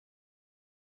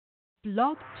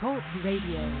Blog Talk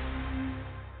Radio.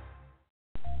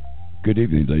 Good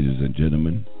evening, ladies and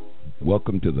gentlemen.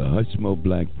 Welcome to the Hushmo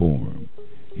Black Forum.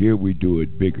 Here we do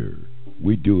it bigger,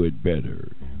 we do it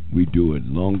better, we do it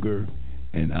longer,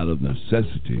 and out of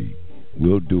necessity,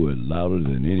 we'll do it louder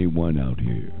than anyone out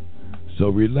here. So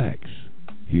relax.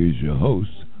 Here's your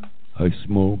host,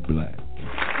 Hushmo Black.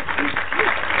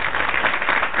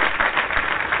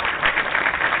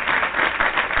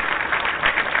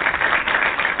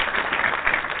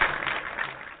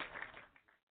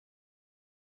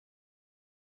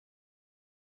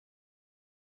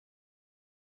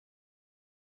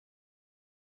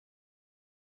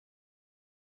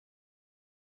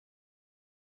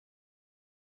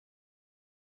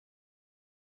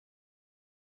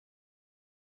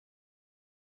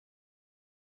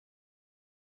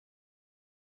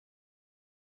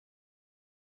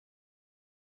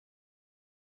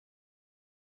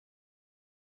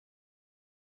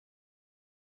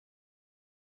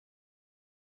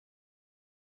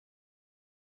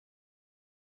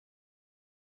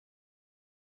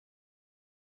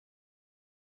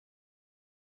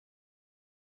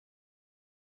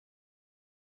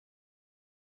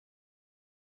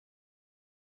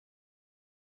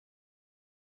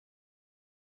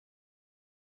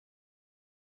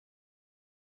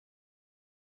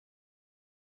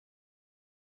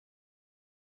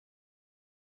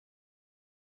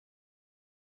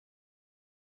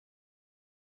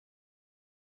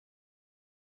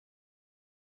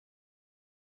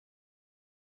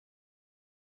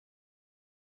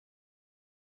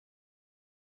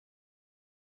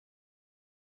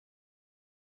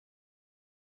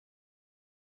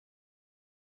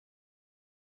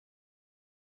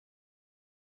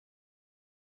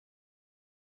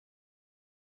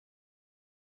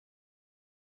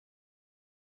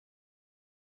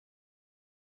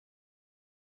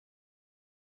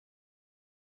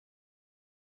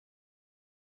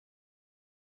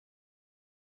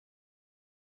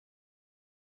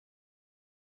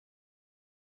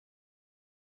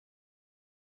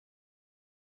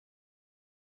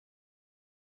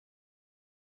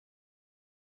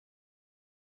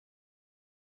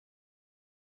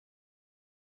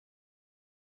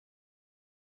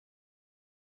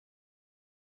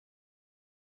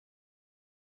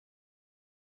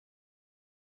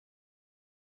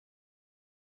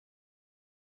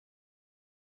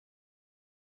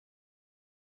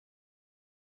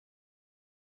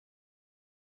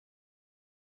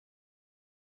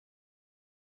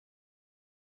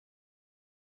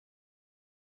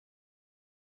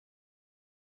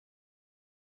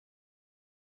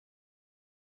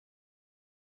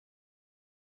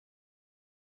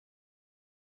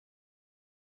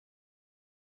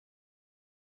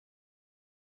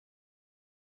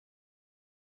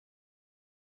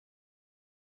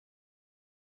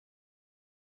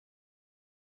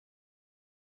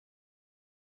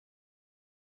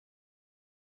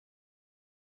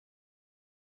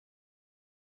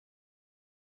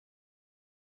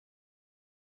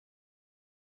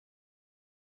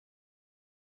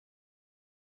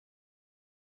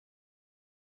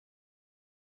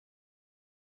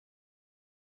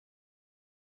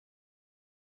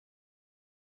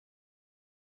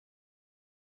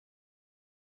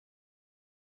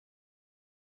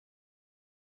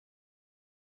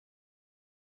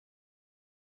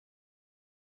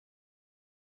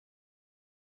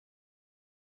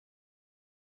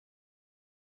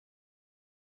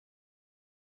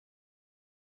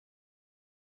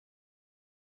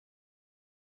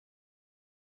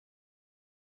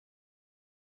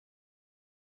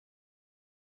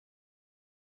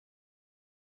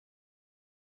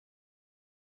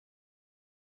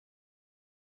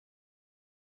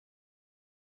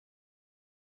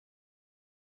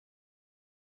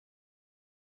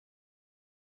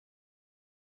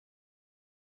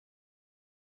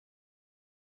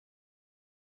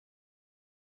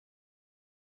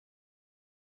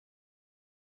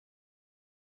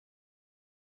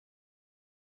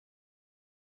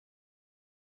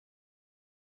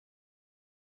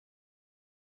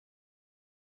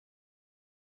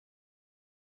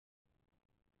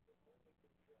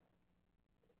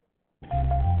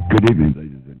 Good evening,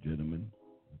 ladies and gentlemen.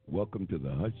 Welcome to the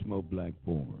Hushmo Black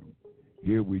Forum.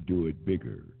 Here we do it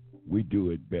bigger, we do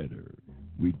it better,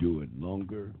 we do it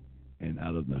longer, and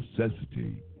out of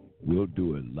necessity, we'll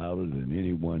do it louder than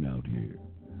anyone out here.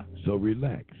 So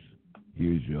relax.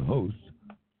 Here's your host,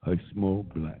 Hushmo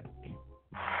Black.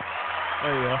 Hey,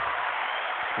 y'all.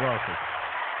 Welcome.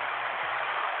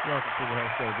 Welcome to the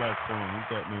Hushmo Black Forum.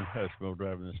 You got me Hushmo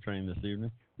driving this train this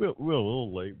evening. We're a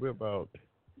little late. We're about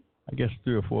I guess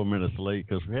 3 or 4 minutes late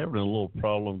because we're having a little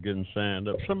problem getting signed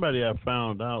up. Somebody I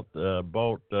found out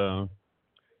bought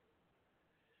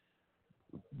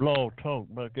Blog Talk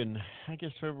back in, I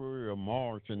guess, February or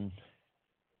March, and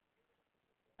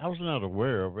I was not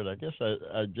aware of it. I guess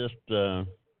I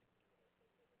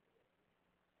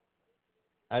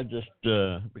just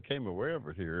became aware of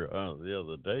it here the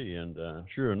other day, and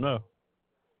sure enough,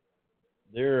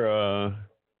 their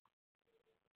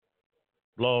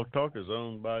Blog Talk is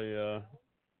owned by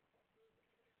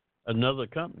another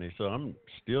company. So I'm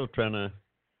still trying to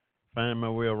find my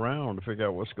way around to figure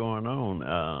out what's going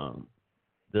on.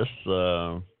 This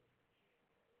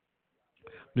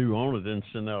new owner didn't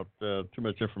send out too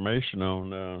much information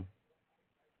on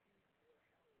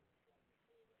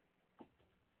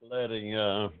letting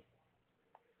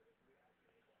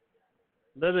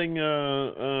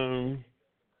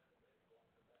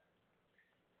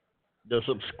the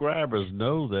subscribers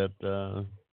know that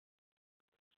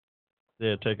they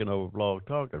had taken over Blog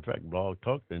Talk. In fact, Blog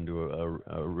Talk didn't do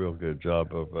a real good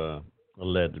job of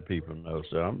letting people know.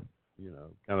 So I'm,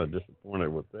 kind of disappointed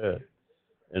with that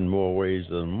in more ways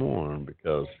than one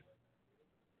because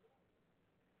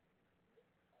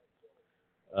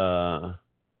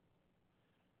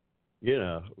we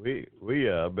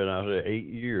been out here 8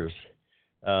 years.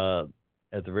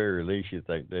 At the very least, you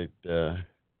think they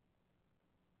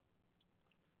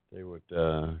would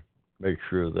make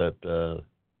sure that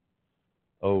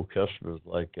old customers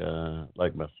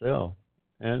like myself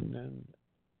and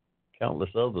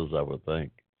countless others, I would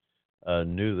think,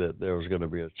 knew that there was going to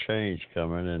be a change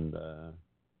coming, and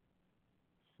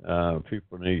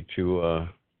people need to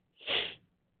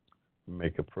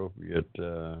make appropriate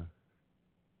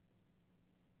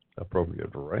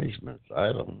arrangements.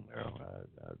 I don't know.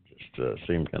 I just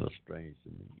seemed kind of strange to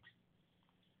me.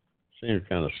 Seems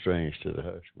kind of strange to the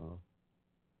Hushmo.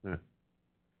 Huh.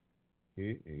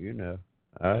 You know.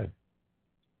 All right.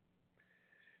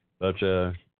 But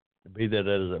be that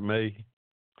as it may,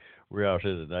 we're out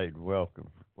here tonight.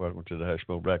 Welcome to the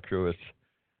Hushmo Black Show. It's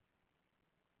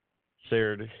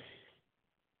Saturday,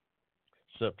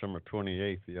 September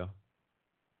 28th,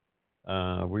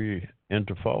 y'all. We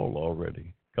into fall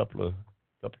already. Couple of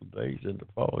days into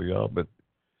fall, y'all. But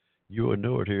you will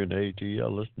know it here in the AT.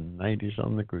 Y'all listen,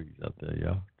 90-something degrees out there,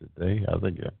 y'all. Today, I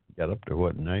think I got up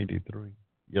to 93.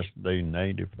 Yesterday,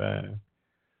 95.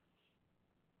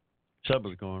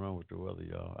 Something's going on with the weather,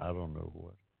 y'all. I don't know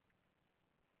what.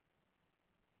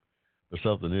 But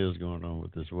something is going on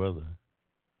with this weather.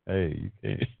 Hey, you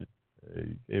can't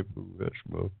fool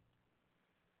Hushmo.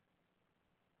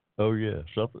 Oh yeah,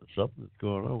 something's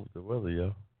going on with the weather,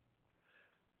 y'all.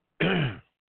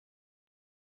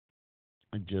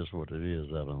 Just what it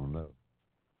is, I don't know.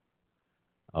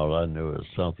 All I know is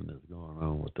something is going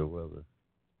on with the weather.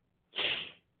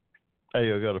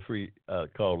 Hey, I got a free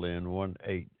call in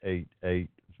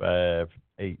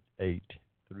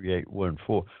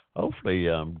 1-888-588-3814. Hopefully,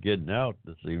 I'm getting out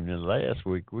this evening. Last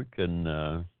week we couldn't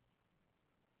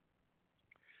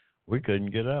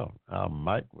get out. Our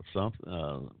mic was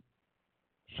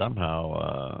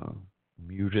somehow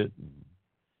muted, and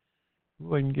we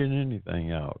wasn't getting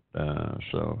anything out.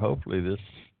 So hopefully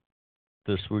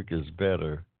this week is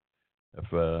better.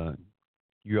 If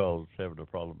you all having a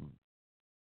problem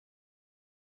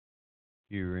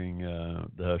hearing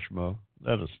the Hushmo,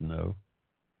 let us know.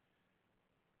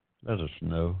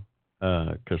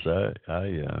 Because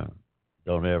I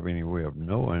don't have any way of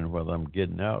knowing whether I'm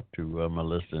getting out to my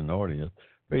listening audience.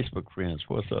 Facebook friends,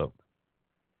 what's up?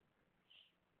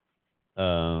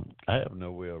 I have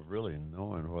no way of really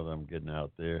knowing whether I'm getting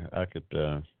out there. I could,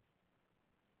 I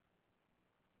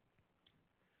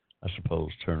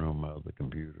suppose, turn on my other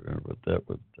computer, but that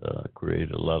would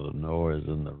create a lot of noise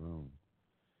in the room.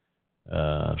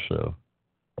 So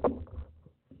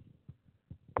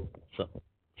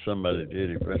somebody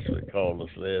did eventually call us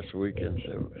last week and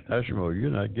said, Hushmo, you're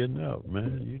not getting out,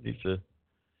 man. You need to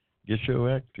get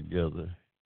your act together.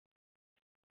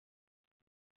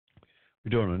 We're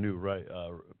doing a new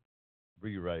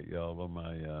rewrite, y'all, on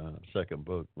my second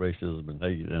book, Racism and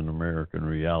Hate in American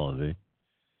Reality.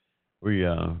 We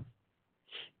in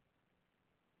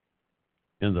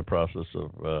the process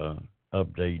of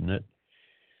updating it.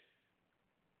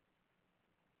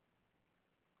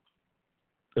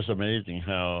 It's amazing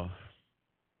how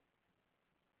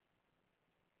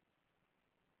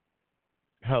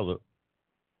the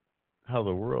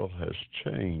world has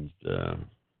changed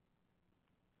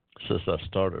since I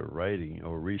started writing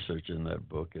or researching that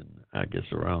book in, I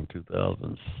guess, around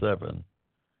 2007. It's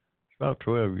about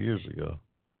 12 years ago.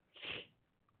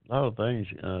 A lot of things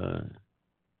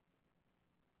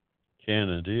can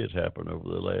and did happen over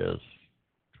the last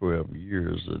 12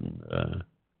 years. And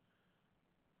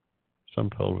some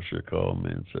publisher called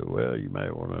me and said, well, you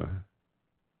might want to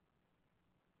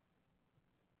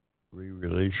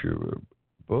re-release your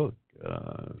book.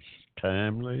 It's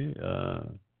timely.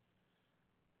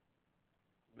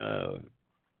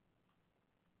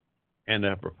 And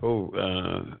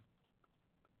apropos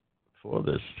for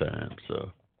this time.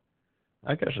 So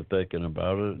I got to thinking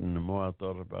about it, and the more I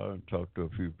thought about it, talked to a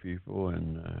few people,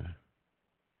 and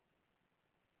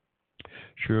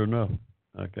sure enough,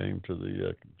 I came to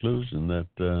the conclusion that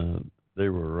they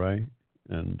were right,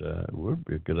 and it would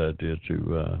be a good idea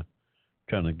to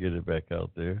kind of get it back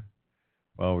out there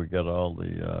while we got all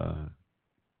the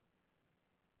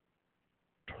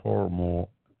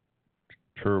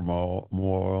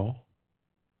turmoil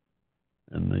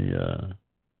in the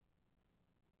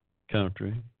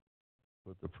country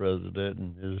with the president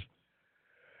and his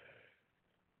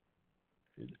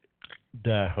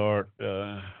diehard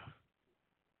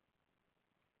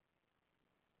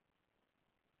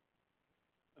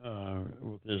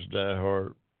with his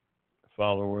diehard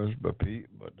followers, but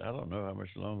I don't know how much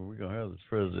longer we're gonna have this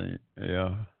president.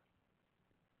 Yeah,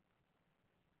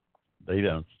 they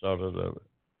done started a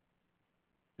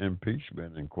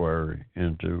impeachment inquiry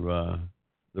into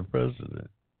the president.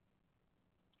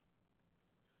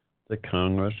 The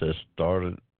Congress has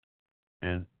started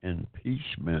an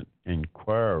impeachment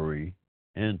inquiry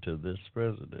into this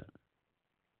president.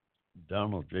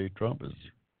 Donald J. Trump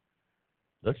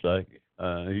looks like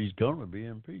he's going to be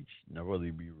impeached. Now, whether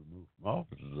he be removed from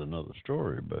office is another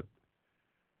story, but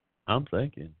I'm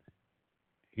thinking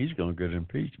he's going to get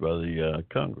impeached by the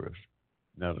Congress.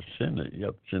 Now, the Senate,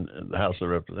 the House of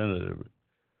Representatives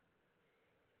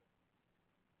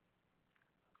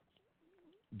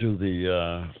do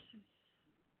the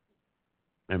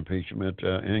impeachment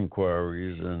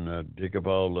inquiries and dig up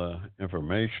all the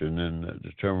information and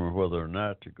determine whether or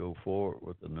not to go forward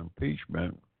with an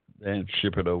impeachment and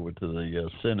ship it over to the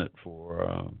Senate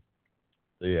for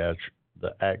the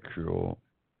actual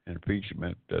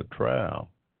impeachment trial.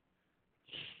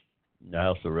 The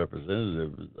House of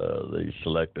Representatives, they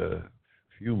select a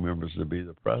few members to be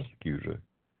the prosecutor.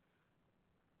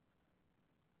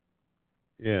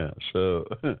 Yeah, so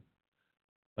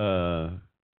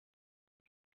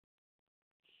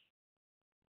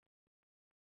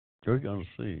we're going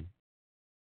to see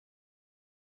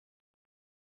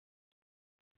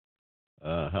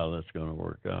how that's going to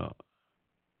work out.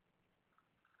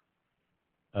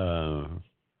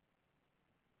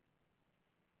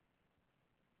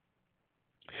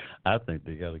 I think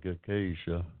they got a good case.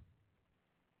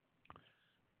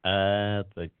 I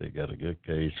think they got a good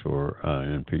case for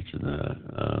impeaching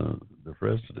the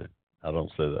president. I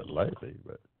don't say that lightly,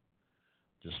 but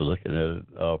just looking at it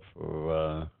off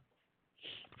of,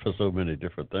 for so many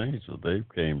different things, so they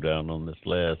came down on this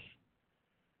last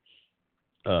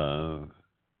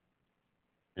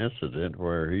incident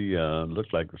where he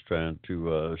looked like was trying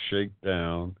to shake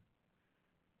down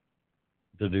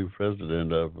the new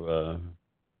president of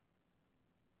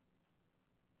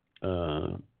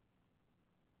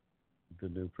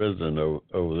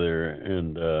over there,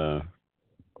 and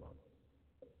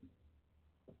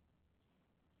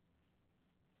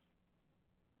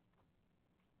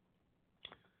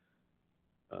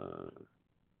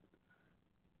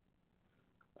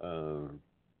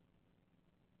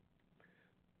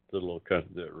the little country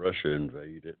that Russia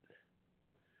invaded,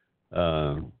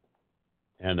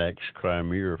 annexed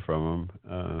Crimea from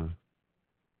him.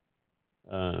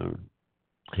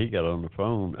 He got on the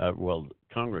phone.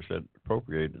 Congress had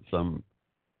appropriated some,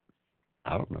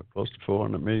 I don't know, close to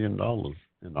 $400 million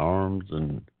in arms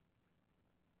and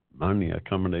money, a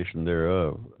combination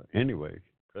thereof. Anyway,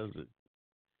 President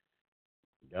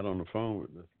got on the phone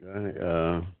with this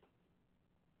guy,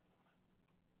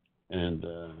 and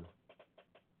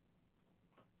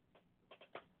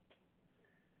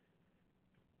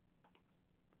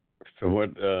from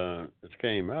what it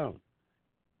came out,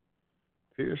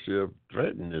 appears to have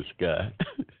threatened this guy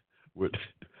with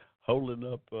holding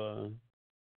up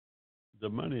the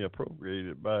money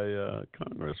appropriated by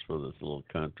Congress for this little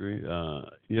country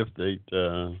if they'd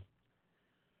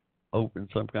open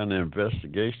some kind of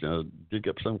investigation or dig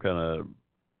up some kind of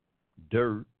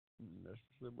dirt.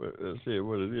 Let's see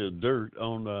what it is, dirt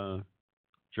on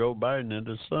Joe Biden and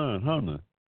his son, Hunter.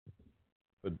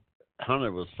 But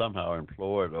Hunter was somehow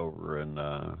employed over in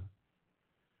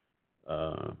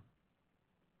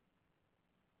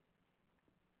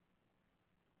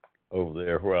over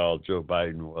there while Joe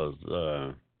Biden was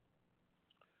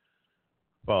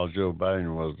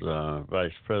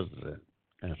vice president,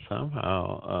 and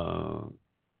somehow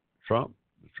Trump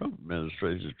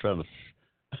administration is trying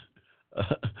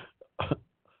to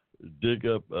dig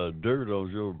up dirt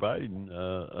on Joe Biden,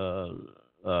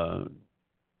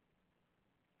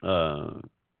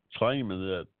 claiming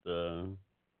that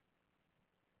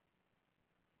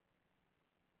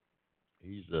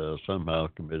he's somehow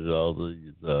committed all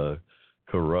these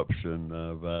corruption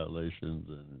violations,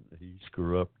 and he's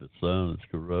corrupt. The son is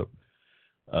corrupt.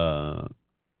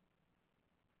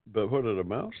 But what it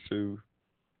amounts to,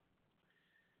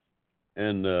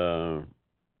 and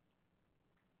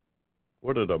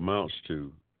what it amounts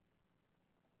to,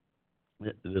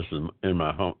 this is in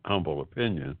my humble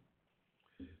opinion,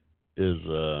 is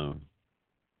the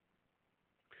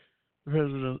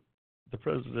president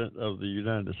of the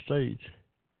United States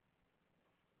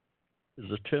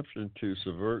is attempting to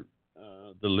subvert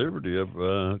the liberty of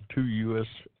two U.S.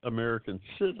 American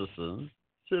citizens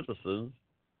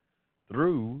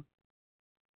through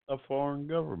a foreign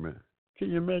government. Can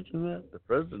you imagine that? The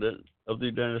president of the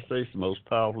United States, the most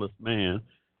powerful man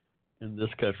in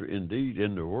this country, indeed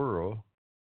in the world,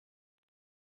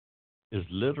 is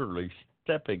literally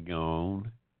stepping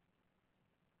on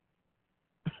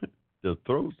the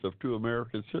throats of two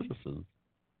American citizens,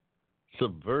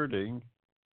 subverting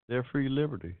their free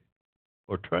liberty,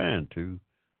 or trying to,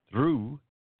 through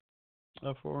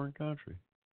a foreign country.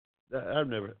 I've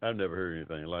never heard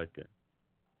anything like it.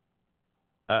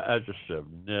 I just have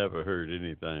never heard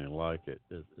anything like it.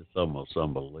 It's almost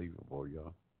unbelievable,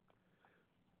 y'all.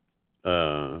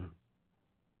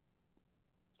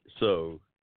 So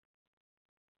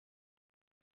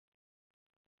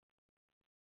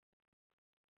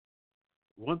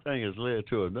one thing has led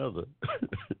to another,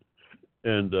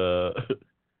 and the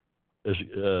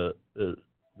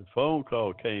phone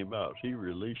call came out. He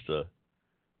released a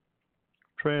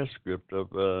transcript of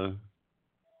the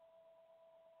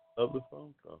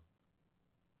phone call.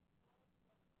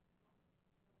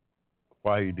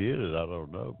 Why he did it, I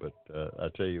don't know, but I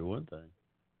tell you one thing.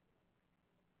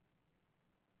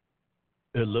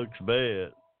 It looks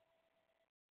bad.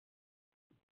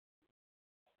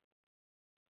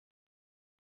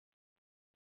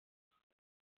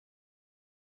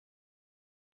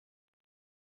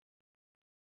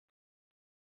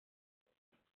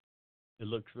 It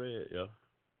looks bad, yeah.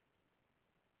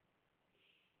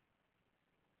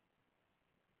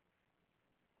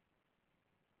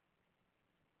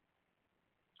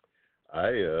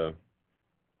 I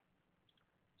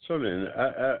certainly,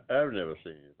 I've never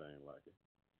seen anything like it.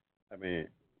 I mean, it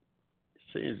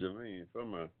seems to me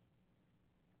from a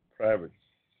private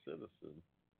citizen,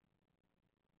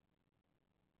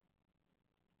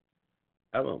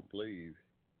 I don't believe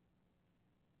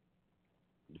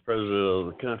the president of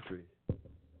the country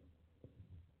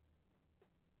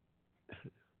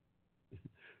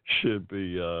should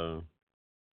be the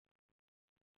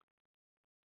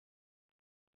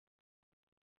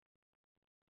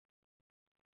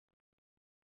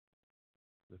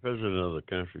president of the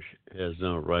country has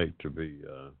no right to be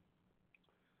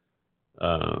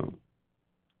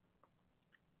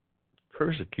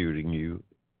persecuting you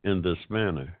in this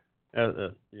manner.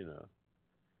 You know,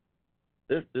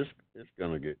 this it's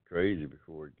gonna get crazy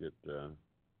before it get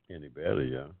any better,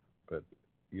 yeah. But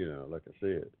you know, like I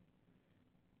said,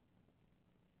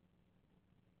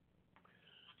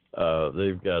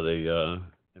 they've got a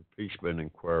impeachment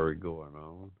inquiry going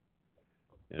on,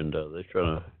 and they're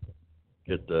trying to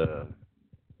get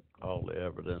all the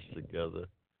evidence together.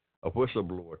 A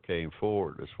whistleblower came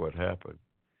forward. That's what happened.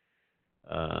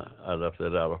 I left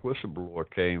that out. A whistleblower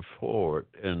came forward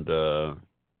and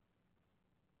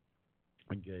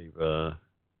gave,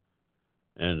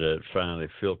 and it finally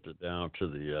filtered down to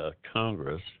the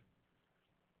Congress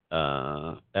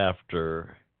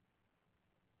after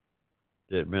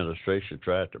the administration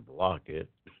tried to block it,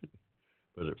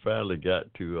 but it finally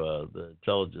got to the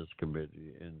Intelligence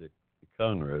Committee in the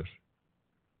Congress,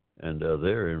 and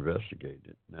they're investigating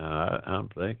it. Now, I'm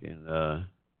thinking,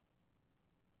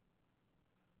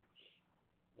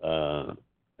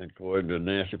 and according to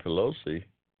Nancy Pelosi,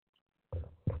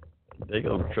 they're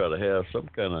going to try to have some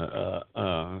kind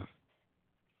of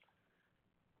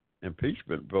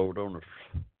impeachment vote on the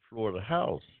floor of the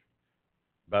House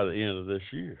by the end of this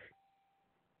year.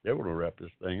 They want to wrap this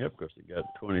thing up because they got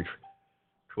 20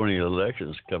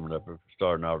 elections coming up,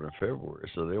 starting out in February.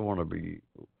 So they want to be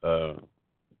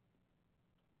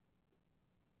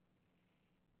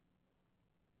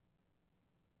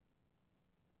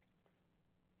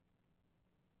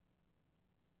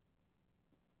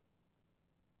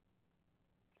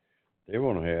they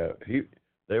want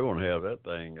to have that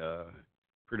thing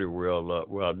pretty well.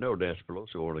 Well, I know Nancy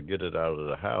Pelosi want to get it out of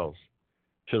the House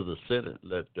to the Senate.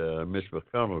 Let Mitch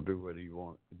McConnell do what he's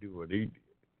going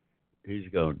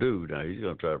to do. Now he's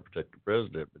going to try to protect the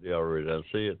president, but he already done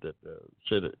said that the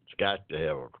Senate's got to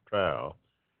have a trial,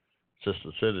 since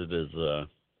the Senate is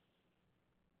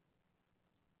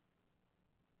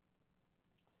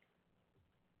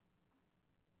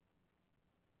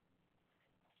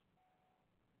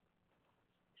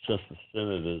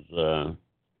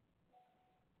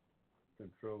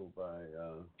controlled by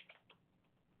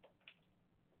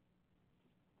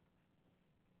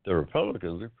the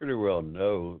Republicans. We pretty well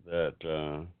know that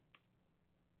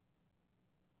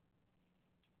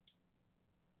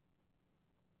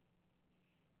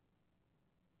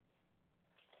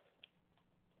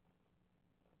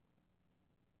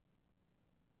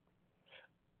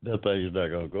thing's not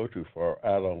going to go too far.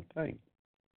 I don't think.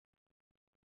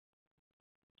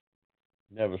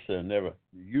 Never said never.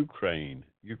 Ukraine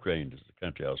is the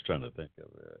country I was trying to think of.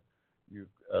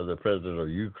 The president of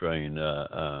Ukraine,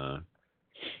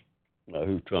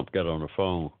 who Trump got on the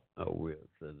phone with,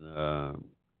 and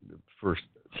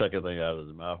second thing out of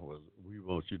his mouth was, "We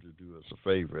want you to do us a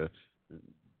favor."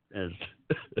 And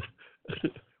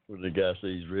when the guy says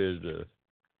he's ready to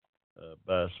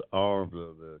buy arms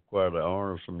or to acquire the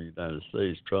arms from the United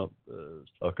States, Trump is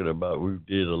talking about, "We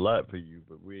did a lot for you,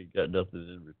 but we ain't got nothing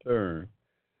in return.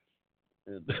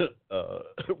 And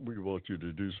we want you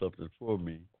to do something for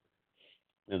me."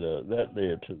 And that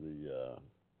led to the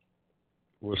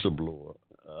whistleblower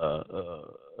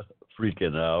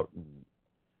freaking out, and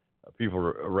people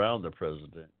around the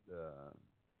president,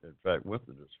 in fact, went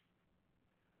to this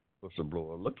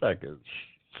whistleblower. It looked like it's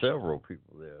several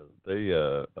people there. They,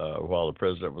 while the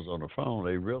president was on the phone,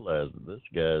 they realized that this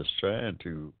guy is trying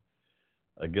to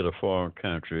get a foreign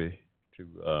country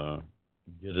to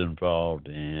get involved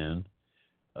in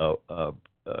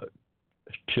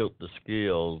tilt the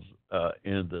scales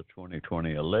in the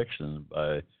 2020 election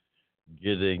by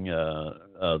getting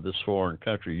this foreign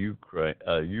country,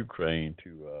 Ukraine,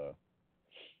 to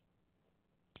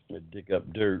dig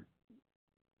up dirt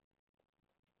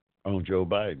on Joe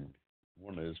Biden,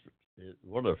 one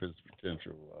of his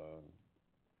potential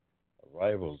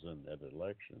rivals in that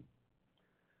election.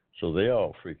 So they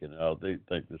all freaking out. They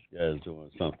think this guy is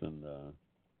doing something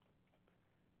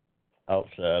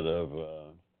outside of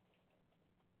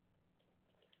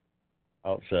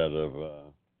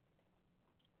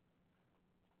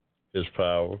his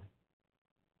power.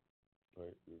 But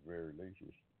at the very least,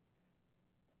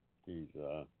 he's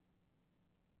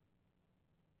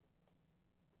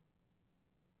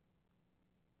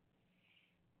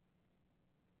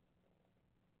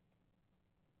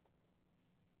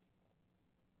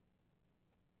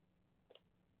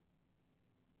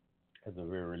at the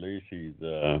very least, he's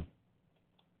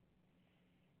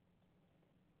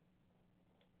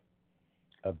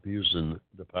abusing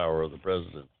the power of the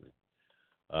presidency.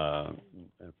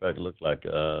 In fact, it looked like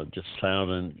just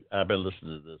sounding. I've been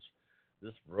listening to this.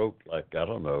 This broke like, I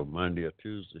don't know, Monday or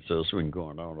Tuesday, so it's been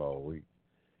going on all week.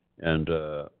 And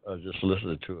I just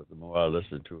listened to it. The more I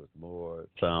listened to it, the more it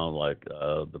sounded like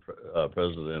the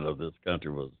president of this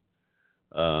country was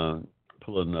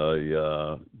pulling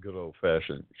a good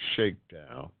old-fashioned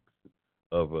shakedown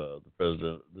of the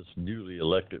president, this newly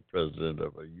elected president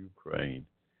of Ukraine.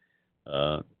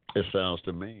 It sounds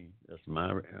to me, that's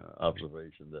my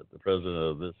observation, that the president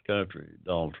of this country,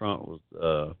 Donald Trump,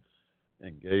 was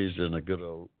engaged in a good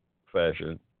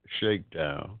old-fashioned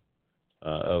shakedown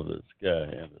of this guy,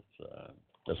 and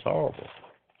it's horrible.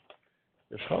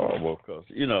 It's horrible because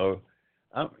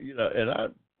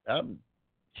I'm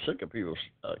sick of people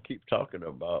keep talking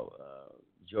about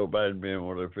Joe Biden being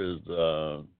one of his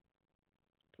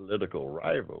political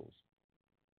rivals.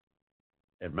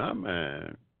 In my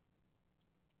mind,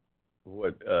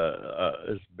 what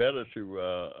it's better to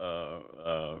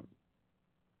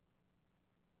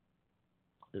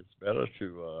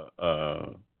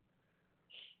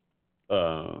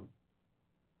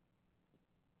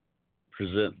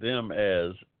present them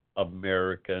as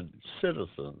American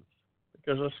citizens,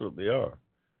 because that's what they are.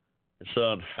 His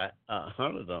son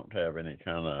Hunter don't have any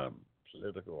kind of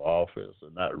political office or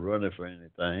not running for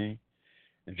anything.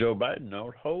 And Joe Biden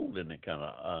don't hold any kind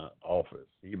of office.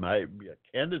 He might be a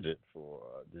candidate for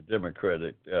the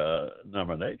Democratic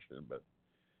nomination, but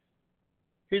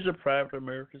he's a private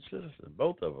American citizen.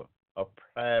 Both of them are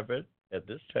private, at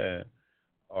this time,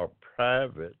 are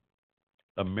private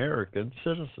American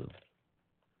citizens.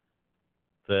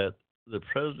 That the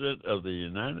President of the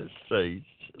United States,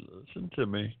 listen to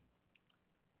me,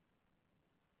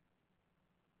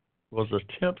 was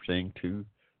attempting to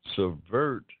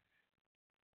subvert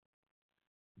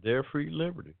their free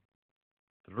liberty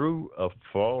through a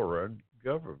foreign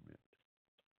government.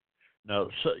 Now,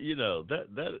 so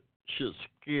that should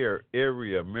scare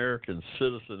every American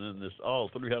citizen in this. All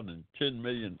 310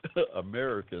 million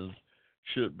Americans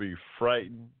should be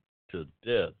frightened to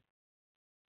death.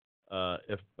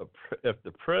 If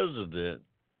the president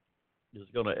is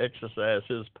going to exercise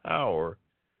his power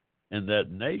in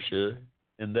that nation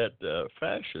in that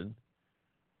fashion,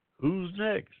 who's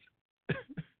next?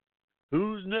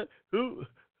 Who's next? Who?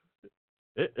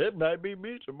 It might be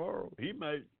me tomorrow. He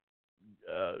might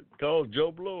call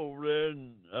Joe Blow over there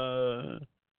in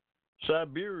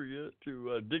Siberia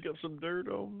to dig up some dirt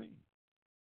on me.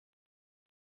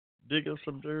 Dig up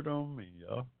some dirt on me,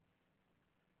 y'all.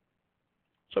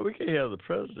 So we can't have the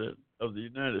president of the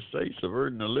United States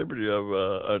subverting the liberty of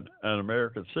an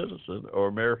American citizen or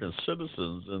American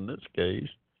citizens in this case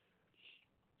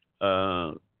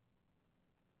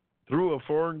through a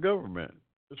foreign government,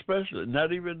 especially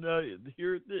not even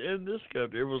here in this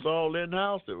country. It was all in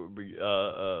house that would be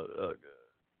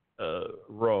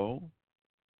wrong,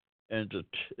 and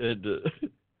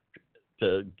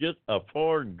to get a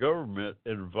foreign government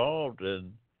involved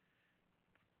in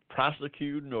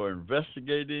prosecuting or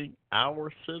investigating our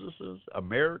citizens,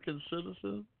 American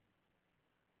citizens,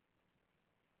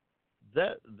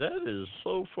 that is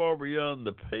so far beyond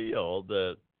the pale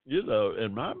that,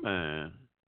 in my mind,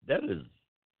 that is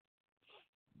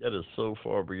so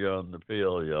far beyond the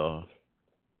pale, y'all.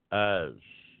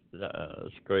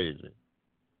 It's crazy.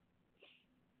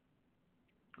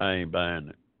 I ain't buying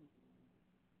it.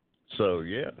 So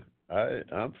yeah,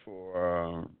 I'm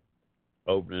for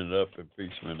opening up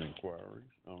impeachment inquiries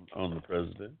on the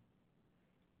president.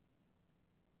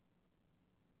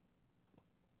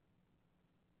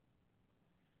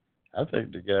 I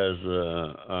think the guy's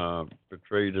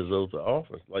betrayed his oath of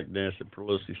office, like Nancy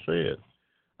Pelosi said.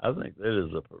 I think that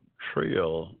is a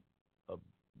betrayal, a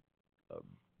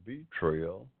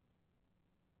betrayal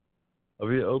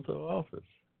of your oath of office.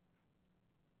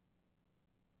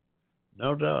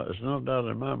 No doubt. There's no doubt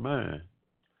in my mind.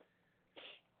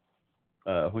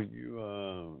 When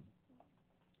you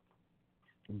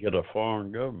get a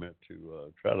foreign government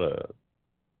to try to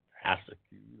prosecute,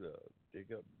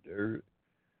 dig up dirt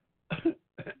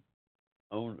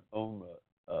on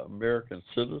American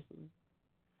citizens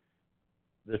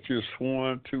that you're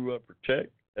sworn to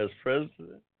protect as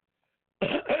president, at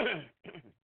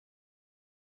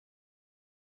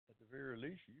the very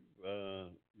least,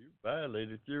 you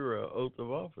violated your oath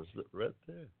of office right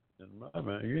there. In my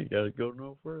mind, you ain't got to go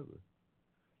no further.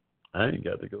 I ain't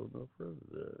got to go no further,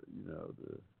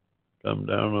 to come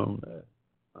down on that.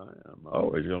 I'm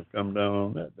always going to come down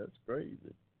on that. That's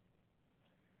crazy.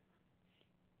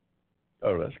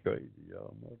 Oh, that's crazy,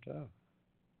 y'all. More time.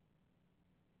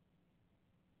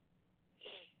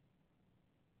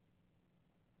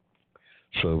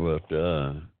 So, but,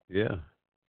 yeah.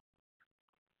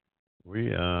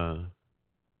 We, I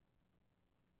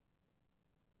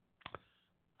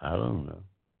don't know.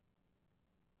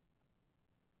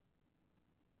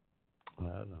 I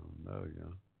don't know,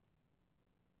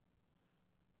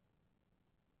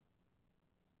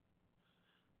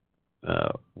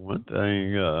 one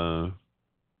thing,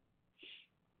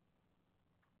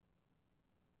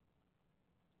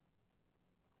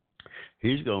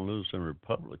 he's going to lose some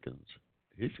Republicans.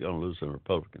 He's going to lose some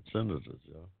Republican senators,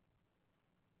 y'all.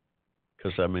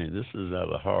 Because, this is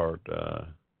not a hard,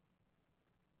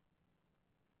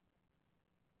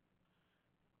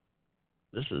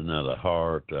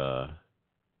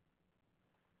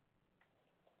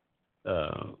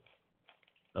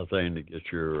 a thing to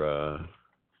get your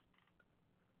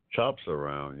chops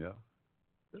around, yeah.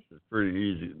 This is pretty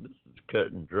easy. This is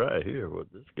cut and dry here,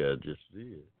 what this guy just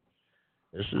did.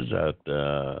 This is at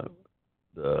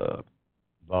the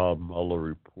Bob Mueller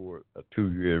report, a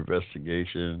 2-year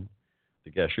investigation.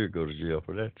 The guy should go to jail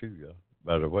for that too, y'all.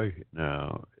 By the way,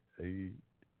 now he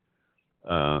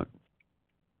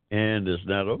and it's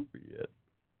not over yet.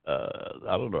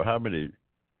 I don't know how many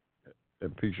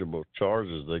impeachable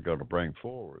charges they're going to bring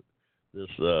forward. This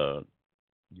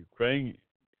Ukraine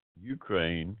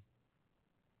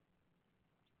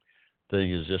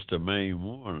thing is just the main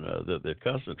one that they're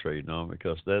concentrating on,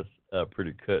 because that's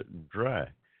pretty cut and dry,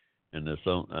 and it's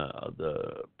on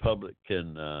the public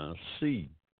can see.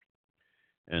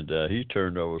 And he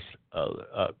turned over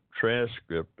a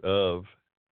transcript of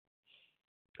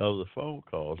the phone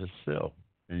call itself,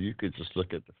 and you could just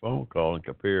look at the phone call and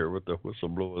compare it with the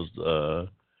whistleblowers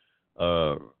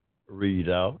read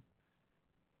out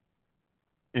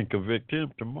and convict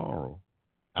him tomorrow.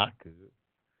 I could.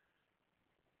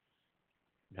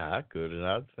 Now, I could, and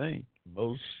I think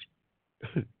most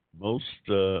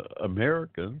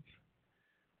Americans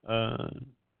uh,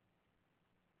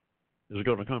 is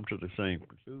going to come to the same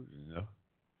conclusion.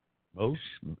 Most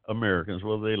Americans,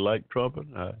 whether they like Trump or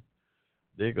not,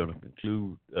 they're going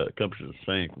to come to the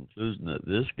same conclusion that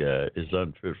this guy is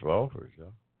unfit for office.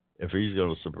 If he's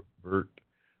going to subvert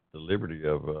the liberty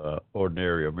of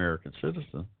ordinary American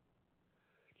citizens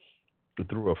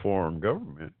through a foreign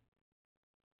government,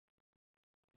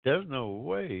 there's no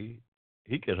way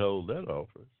he could hold that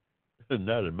office.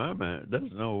 Not in my mind.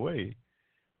 There's no way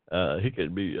he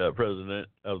could be president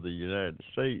of the United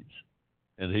States,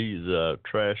 and he's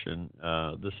trashing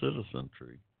the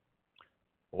citizenry,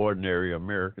 ordinary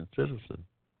American citizen.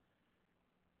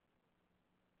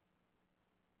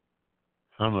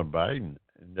 Hunter Biden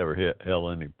never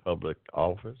held any public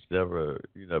office, never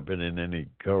been in any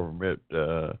government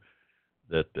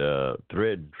that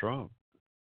threatened Trump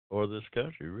or this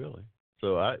country, really.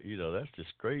 So that's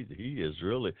just crazy. He is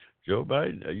really Joe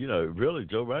Biden. Really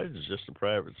Joe Biden is just a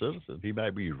private citizen. He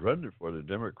might be running for the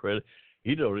Democratic.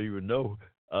 He don't even know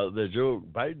that Joe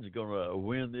Biden's going to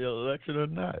win the election or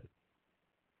not.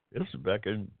 This is back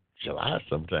in July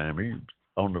sometime. He was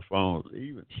on the phone.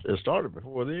 It started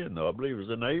before then, though. I believe it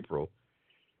was in April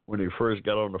when he first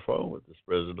got on the phone with this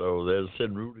president over there.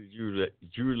 Send Rudy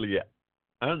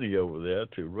Giuliani over there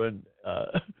to run.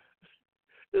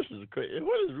 This is crazy.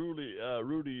 What is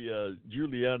Rudy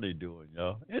Giuliani doing,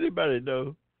 y'all? Anybody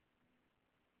know?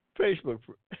 Facebook.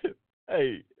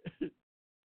 Hey,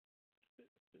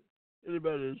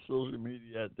 anybody in social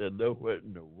media out there know what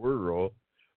in the world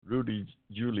Rudy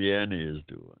Giuliani is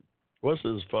doing? What's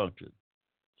his function?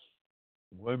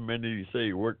 One minute he say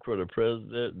he worked for the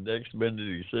president, next minute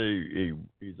he say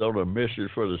he's on a mission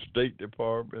for the State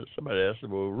Department. Somebody asked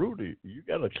him, "Well, Rudy, you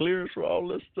got a clearance for all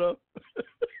this stuff?"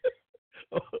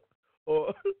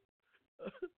 or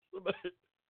somebody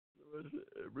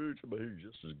he's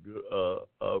just as good,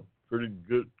 a pretty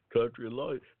good country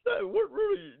lawyer. What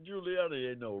Rudy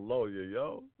Giuliani ain't no lawyer,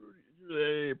 y'all. Rudy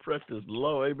Giuliani ain't practiced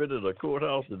law. Ain't been in a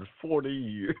courthouse in 40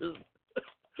 years.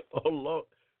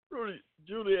 Rudy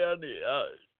Giuliani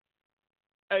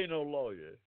ain't no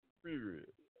lawyer. Period.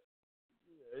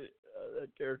 That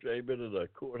character ain't been in a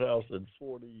courthouse in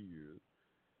 40 years.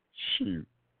 Shoot.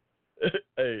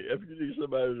 Hey, if you need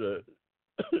somebody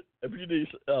if you need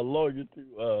a lawyer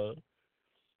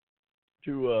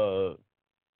to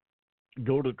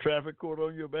go to traffic court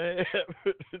on your behalf,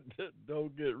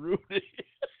 don't get Rudy.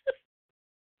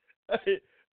 Hey,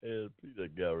 Peter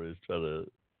Gowrie is trying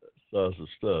to start some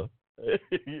stuff.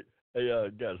 Hey, I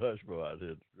got Hushmo out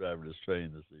here driving this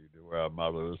train this evening, where our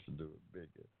motto is to do it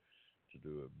bigger, to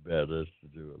do it better, to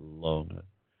do it longer.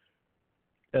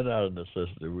 And out of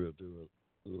necessity, we'll do it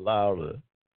louder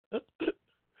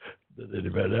than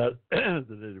anybody out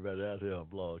here on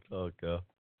Blog Talk.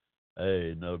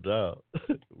 Hey, no doubt.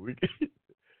 We can.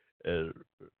 And,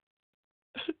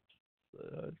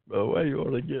 why you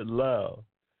want to get loud?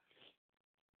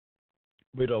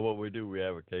 We know what we do. We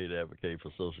advocate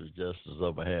for social justice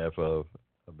on behalf of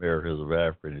Americans of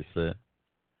African descent.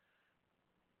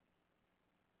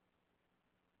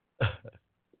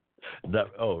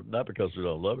 Not because we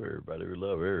don't love everybody. We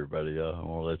love everybody. I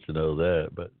want to let you know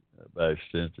that. But by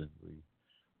extension, we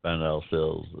find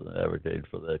ourselves advocating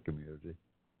for that community.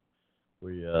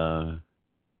 We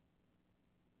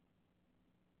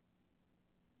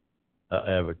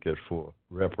advocate for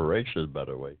reparations, by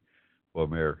the way, for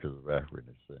Americans of African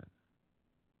descent.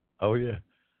 Oh, yeah.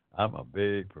 I'm a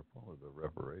big proponent of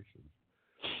reparations.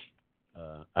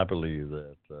 I believe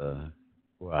that,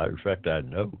 in fact, I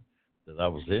know that I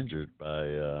was injured by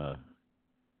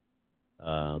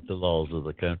the laws of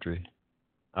the country.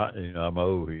 I'm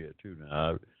old here, too,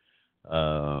 now.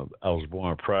 I was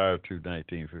born prior to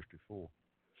 1954.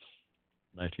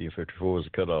 1954 was the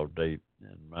cutoff date,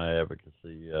 and my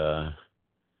advocacy,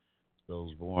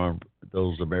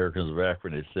 those Americans of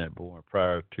African descent born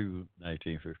prior to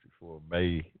 1954,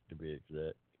 May to be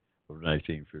exact, of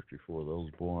 1954, those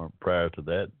born prior to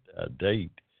that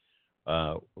date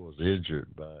was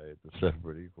injured by the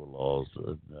separate equal laws.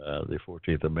 The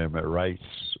 14th Amendment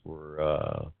rights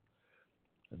were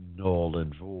null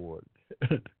and void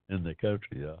in the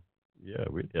country. Yeah,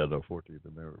 we had no 14th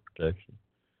Amendment protection.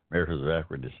 Americans of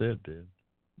African descent did.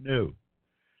 No.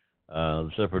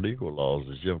 The separate equal laws,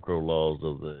 the Jim Crow laws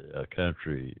of the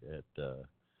country,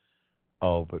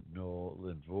 all but null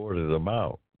and voided them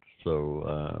out. So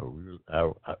I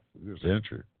was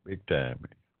injured big time,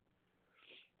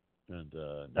 and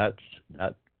not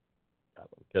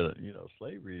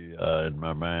slavery in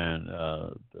my mind.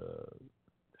 The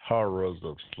horrors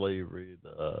of slavery,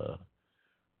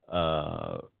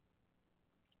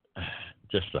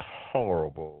 just a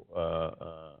horrible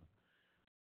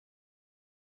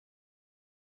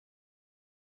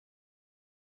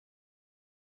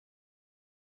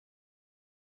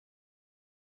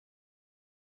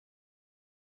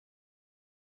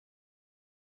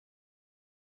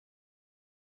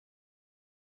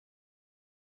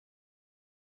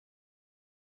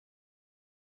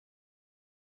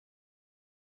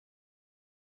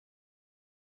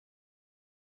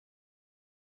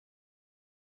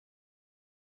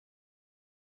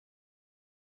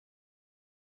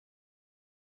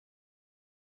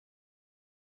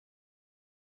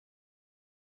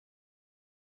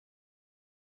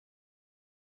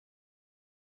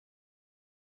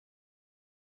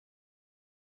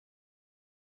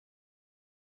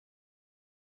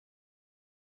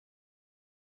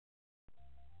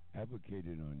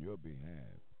advocating on your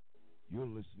behalf. You're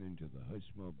listening to the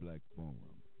Hushmo Black Forum.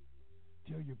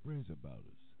 Tell your friends about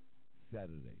us.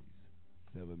 Saturdays,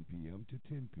 7 p.m. to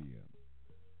 10 p.m.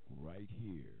 right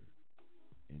here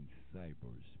in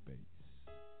cyberspace.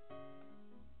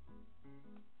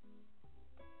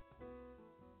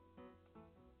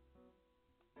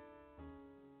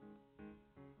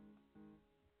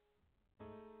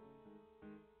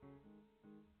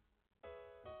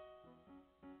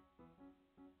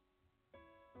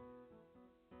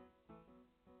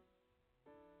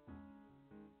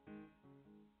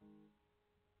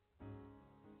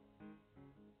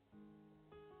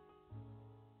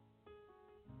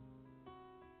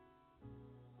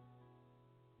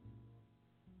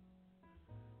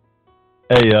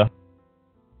 Hey,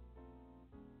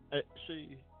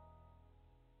 see,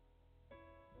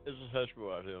 this is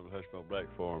Hushmo out here on the Hushmo Black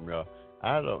Forum, y'all.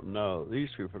 I don't know. These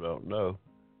people don't know.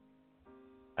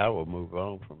 I will move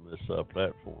on from this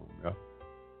platform, y'all.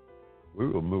 We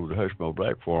will move the Hushmo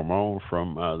Black Forum on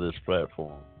from this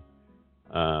platform.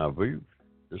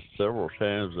 There's several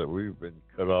times that we've been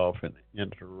cut off and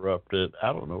interrupted.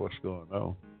 I don't know what's going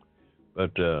on,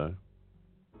 but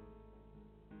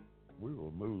we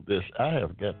will move this. I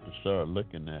have got to start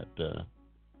looking at.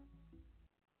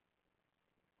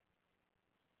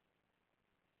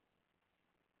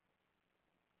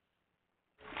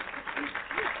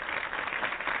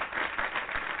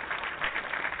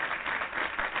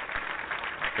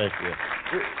 Thank you.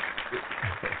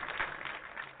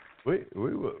 We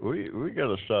got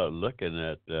to start looking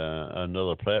at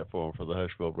another platform for the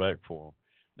Hushmo Black Forum.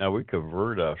 Now we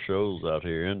convert our shows out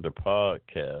here into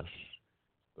podcasts,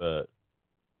 but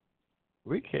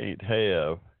we cannot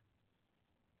have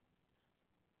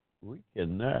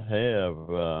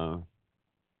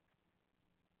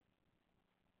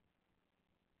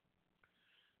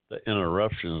the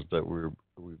interruptions that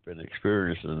we've been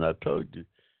experiencing. And I told you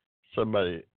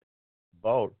somebody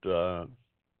bought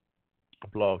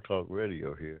Blog Talk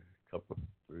Radio here a couple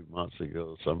 3 months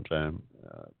ago sometime,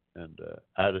 and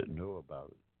I didn't know about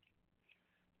it.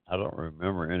 I don't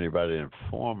remember anybody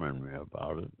informing me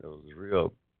about it. It was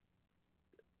real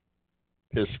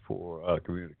piss poor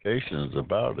communications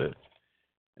about it,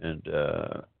 and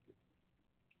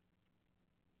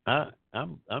I'm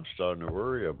starting to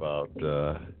worry about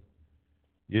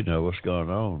what's going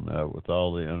on with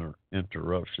all the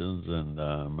interruptions, and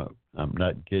I'm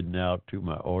not getting out to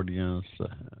my audience.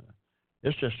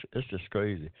 It's just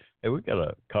crazy. Hey, we got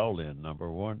a call-in number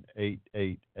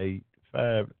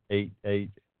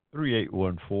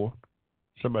 1-888-588-3814.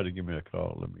 Somebody give me a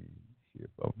call. Let me see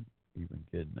if I'm even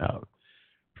getting out.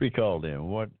 Free call in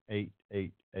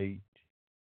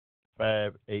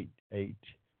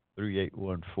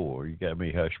 1-888-588-3814. You got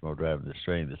me, Hushmo, driving this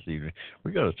train this evening.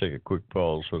 We got to take a quick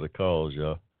pause for the calls,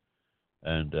 y'all,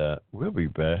 and we'll be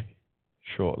back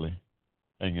shortly.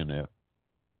 Hang in there.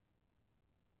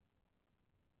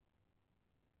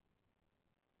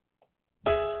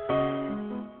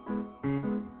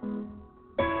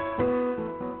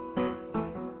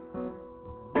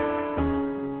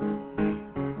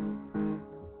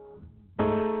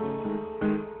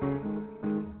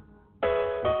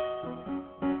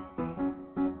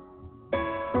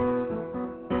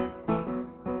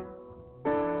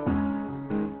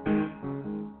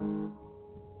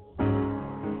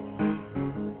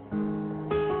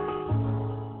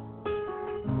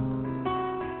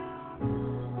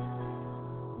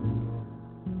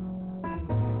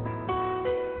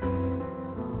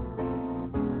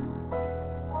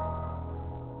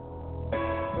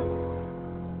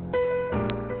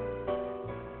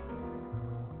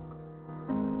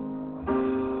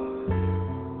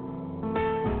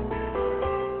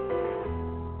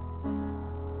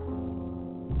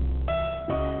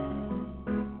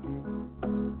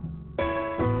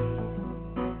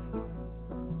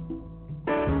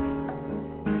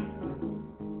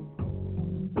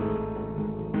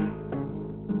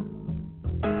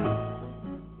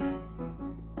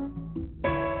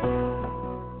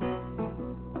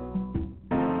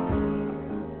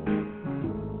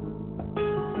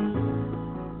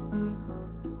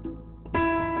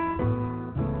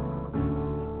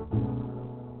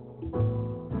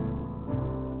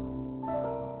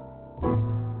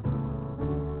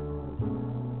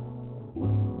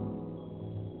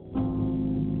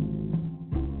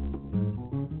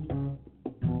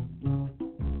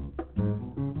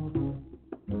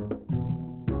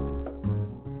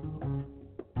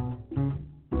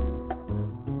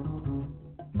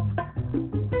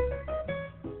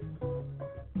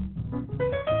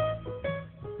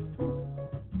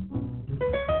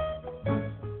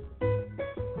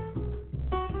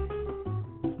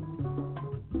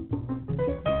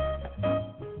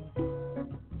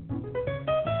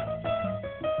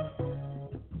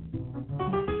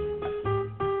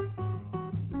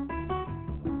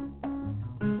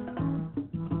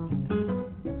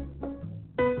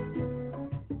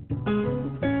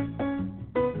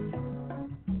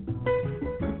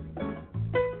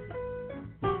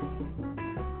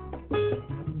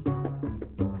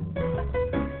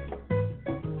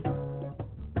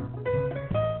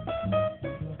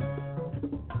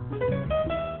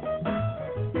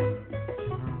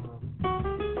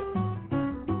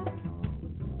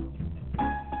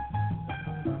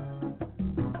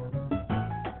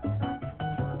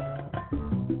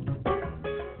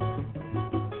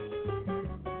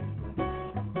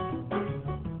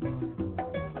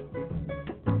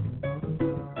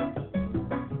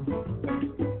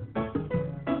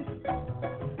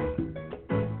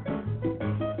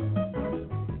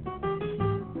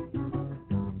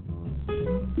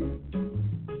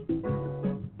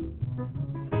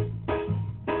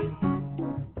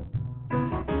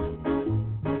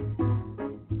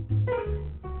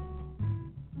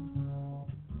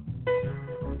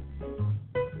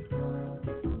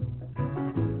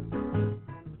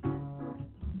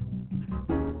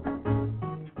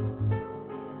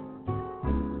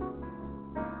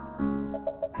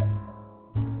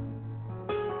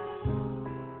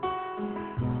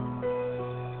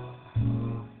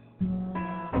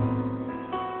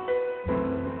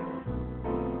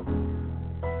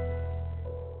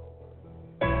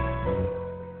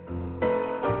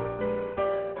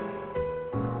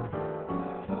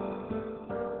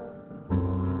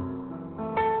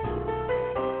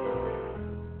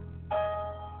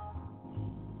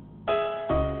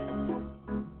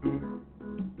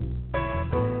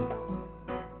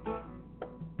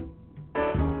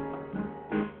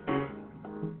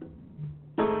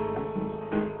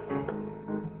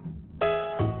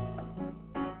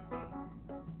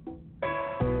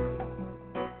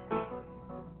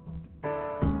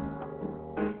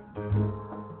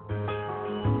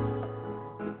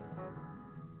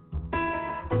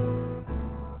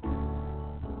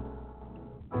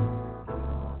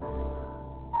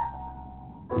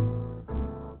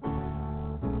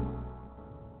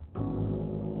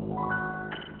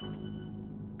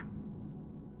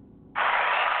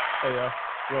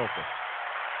 Welcome.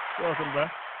 Welcome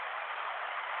back.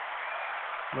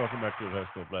 Welcome back to the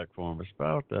Hushmo Black Forum. It's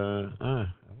about, what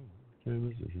time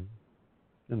is it here?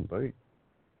 It's late.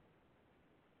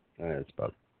 It's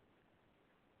about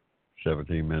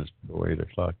 17 minutes before 8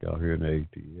 o'clock out here in the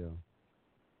ATL.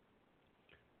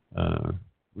 I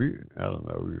don't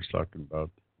know, we were talking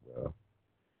about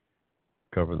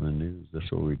covering the news. That's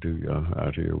what we do, y'all.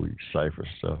 Out here, we cipher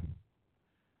stuff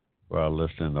for our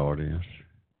listening audience.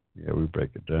 Yeah, we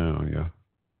break it down, yeah.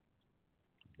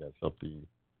 Got something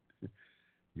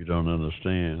you don't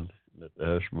understand, let the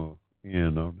Hushmo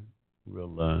in on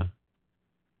it.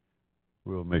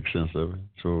 We'll make sense of it.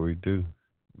 That's what we do.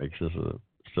 Make sense of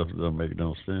stuff that don't make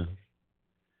no sense.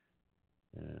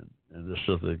 And this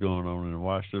stuff that's going on in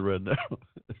Washington right now,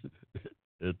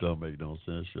 it don't make no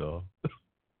sense, y'all.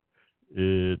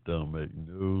 It don't make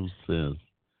no sense.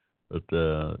 But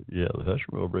yeah, the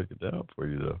Hushmo will break it down for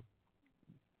you though.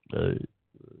 The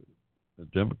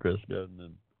Democrats got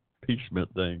an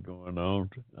impeachment thing going on.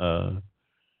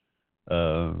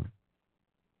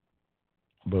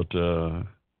 But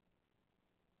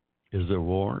is it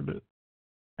warranted?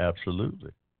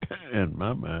 Absolutely. In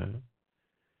my mind,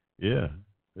 yeah.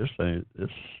 This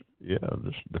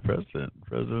the president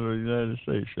of the United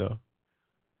States, y'all,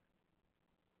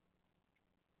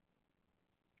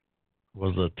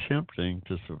 was attempting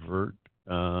to subvert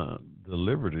the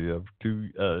liberty of two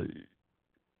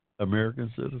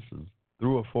American citizens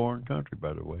through a foreign country,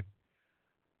 by the way.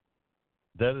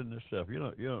 That in itself,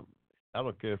 I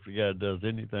don't care if the guy does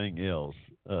anything else.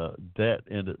 That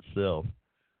in itself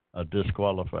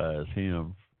disqualifies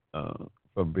him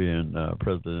from being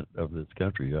president of this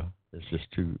country. Yeah, it's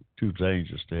just too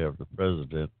dangerous to have the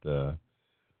president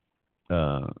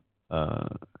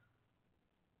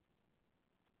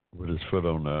with his foot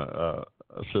on a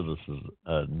citizen's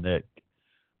neck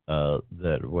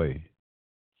that way.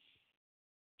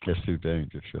 It's too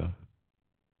dangerous, yeah.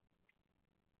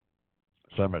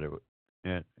 Somebody would,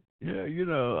 and yeah,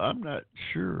 I'm not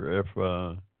sure if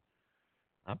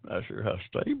I'm not sure how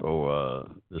stable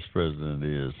this president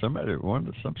is. Some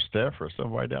staffer, some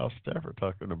White House staffer,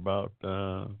 talking about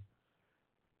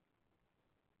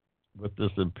with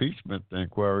this impeachment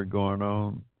inquiry going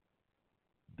on.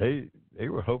 They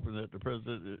were hoping that the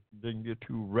president didn't get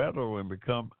too rattled and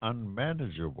become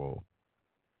unmanageable.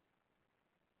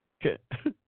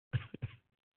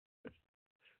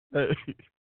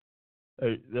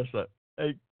 Hey, that's like,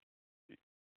 hey,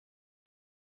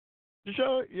 did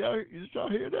y'all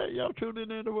hear that? Y'all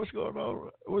tuning into what's going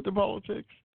on with the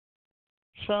politics?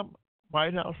 Some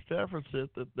White House staffer said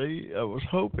that they was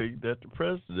hoping that the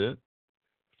president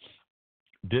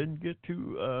didn't get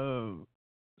too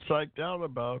psyched out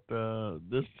about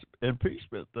this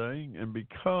impeachment thing and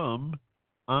become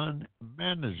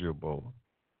unmanageable.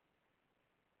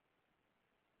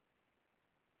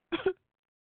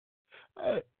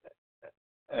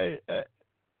 Hey,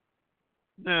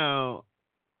 now,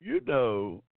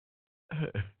 the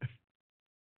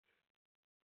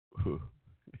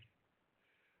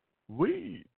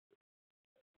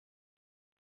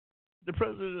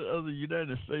president of the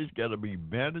United States got to be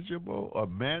manageable or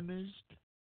managed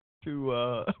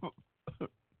to.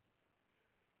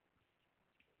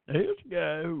 Here's a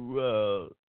guy who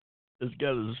has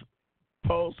got his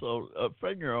pulse on a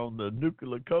finger on the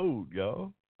nuclear code,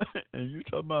 y'all, and you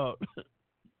talking about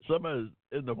somebody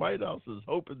in the White House is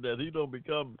hoping that he don't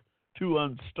become too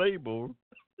unstable.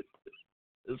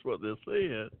 Is what they're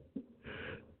saying.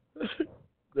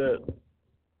 That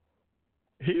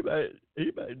he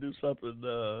might do something.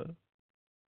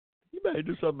 He might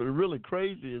do something really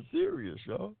crazy and serious,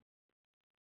 y'all.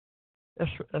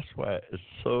 That's why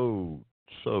it's so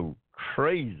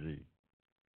crazy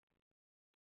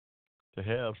to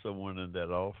have someone in that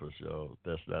office, y'all,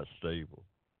 that's not stable.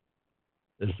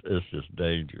 It's just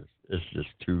dangerous. It's just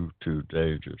too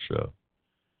dangerous, y'all.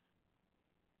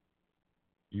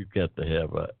 You got to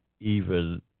have a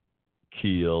even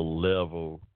keel,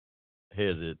 level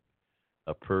headed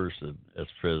a person as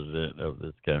president of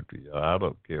this country. I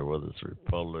don't care whether it's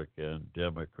Republican,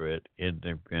 Democrat,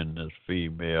 Independent,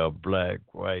 female, black,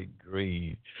 white,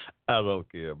 green. I don't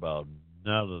care about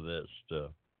none of that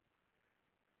stuff.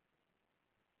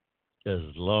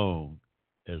 As long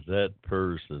as that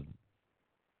person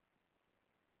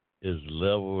is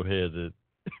level headed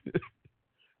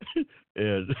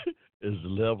and is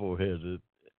level headed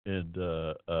and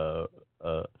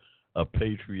a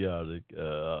patriotic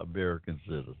American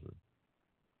citizen.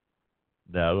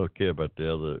 Now, I don't care about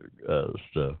the other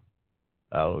stuff.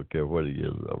 I don't care what he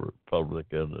is, a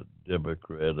Republican, a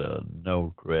Democrat, a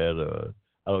No-Crat,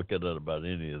 I don't care nothing about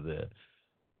any of that.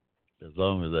 as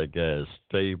long as that guy is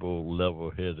stable,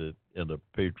 level-headed, and a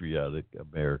patriotic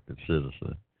American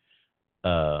citizen.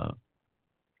 Uh,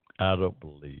 I don't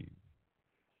believe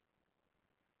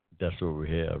that's what we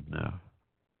have now.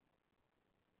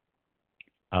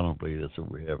 I don't believe that's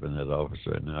what we have in that office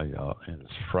right now, y'all, and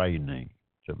it's frightening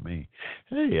to me.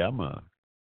 Hey, I'm a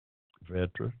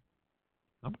veteran.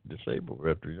 I'm a disabled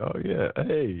veteran, y'all. Yeah.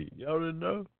 Hey, y'all didn't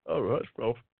know? Oh,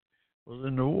 Hushmo was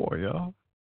in the war, y'all.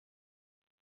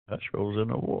 Hushmo was in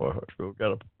the war. Hushmo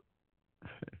got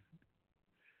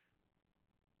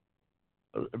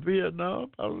a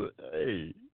Vietnam. I was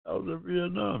in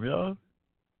Vietnam, y'all.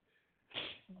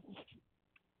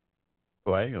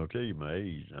 Well, I ain't gonna tell you my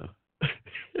age now.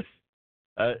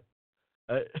 I,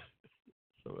 I,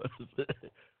 so I said,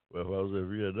 well, if I was in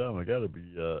Vietnam, I got to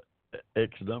be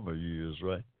X number of years,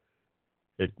 right?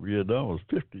 Heck, Vietnam was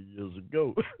 50 years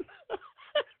ago.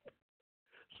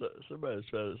 So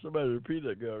somebody repeat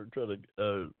that guy and try to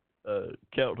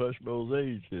count Hushmo's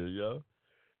age here, y'all.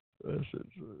 I said,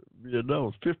 Vietnam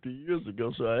was 50 years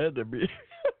ago, so I had to be.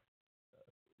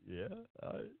 Yeah,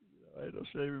 I ain't no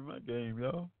shame in my game,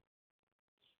 y'all.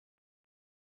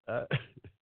 I,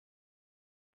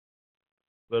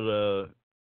 but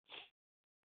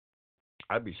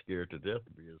I'd be scared to death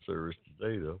to be in service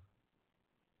today, though.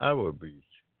 I would be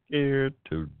scared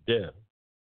to death.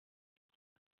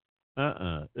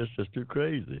 It's just too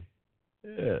crazy.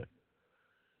 Yeah.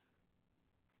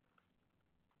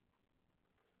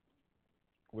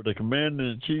 With a commander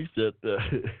in chief that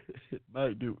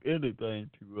might do anything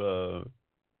to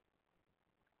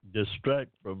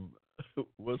distract from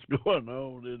what's going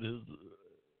on in his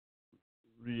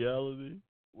reality,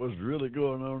 what's really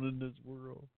going on in this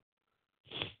world.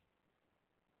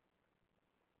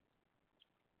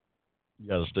 You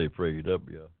gotta stay prayed up,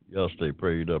 y'all. Y'all stay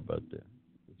prayed up out there.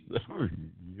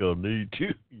 You're gonna need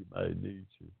to. You might need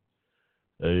to.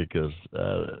 Hey, because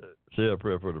say a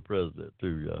prayer for the president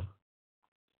too, y'all.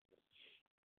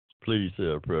 Please say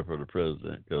a prayer for the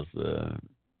president because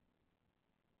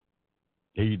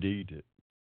he needs it.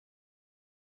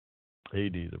 He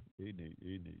needs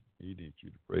you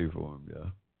to pray for him,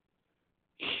 y'all.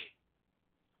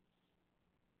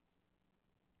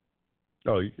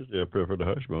 Oh, you can say a prayer for the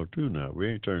Hushmo too now. We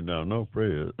ain't turned down no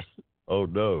prayers. Oh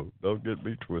no, don't get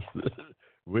me twisted.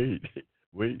 we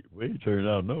ain't turned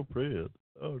down no prayers.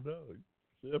 Oh no.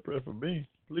 Say a prayer for me,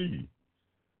 please.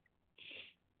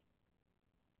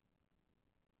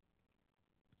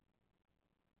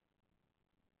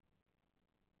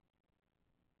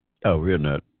 Oh, we're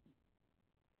not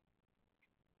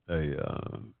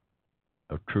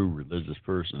a true religious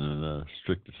person in the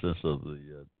strictest sense of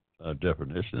the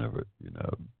definition of it. You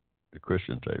know, the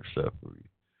Christian type stuff.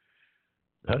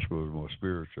 That's what was more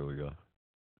spiritual, yeah,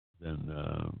 than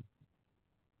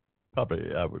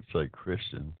probably I would say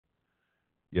Christian.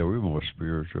 Yeah, we're more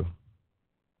spiritual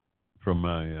from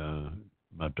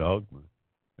my dogma.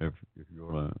 If you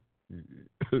want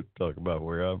to talk about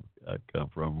where I come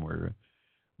from, where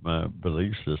my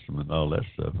belief system and all that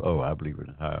stuff. Oh, I believe in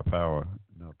a higher power,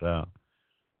 no doubt.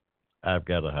 I've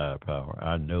got a higher power.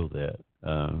 I know that.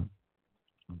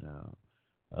 Now,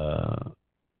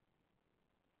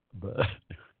 but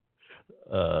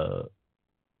uh,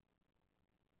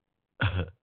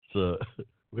 so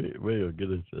we'll get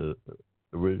into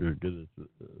we're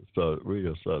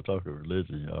gonna start talking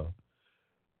religion, y'all.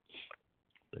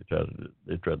 They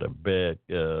tried to back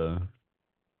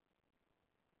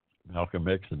Malcolm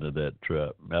X into that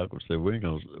trap. Malcolm said we ain't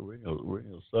gonna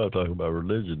start talking about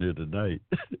religion here tonight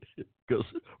because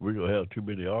we're gonna have too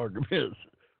many arguments.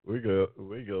 We gonna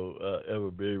ever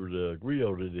be able to agree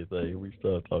on anything. We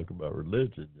start talking about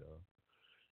religion, y'all.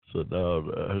 So now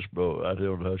the Hushmo, I did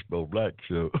on the Hushmo Black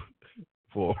show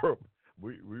forum.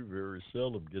 We very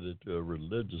seldom get into a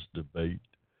religious debate.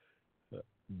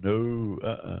 No,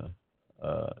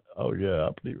 oh yeah, I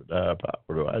believe in higher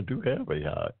power. I do have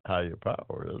a higher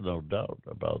power. There's no doubt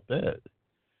about that.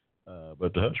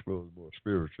 But the Hushmo is more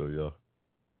spiritual, y'all.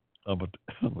 I'm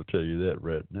gonna tell you that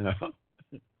right now.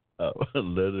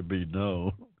 Let it be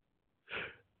known.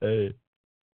 Hey,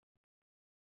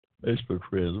 Facebook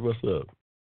friends, what's up?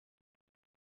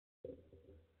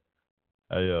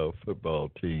 How y'all football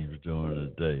teams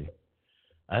doing today?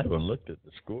 I haven't looked at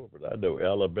the score, but I know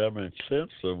Alabama and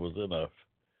Clemson was in a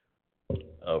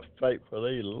fight for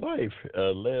their life.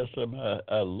 Last time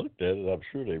I looked at it, I'm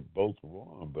sure they both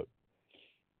won. But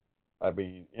I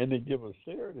mean, any given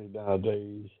Saturday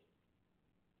nowadays,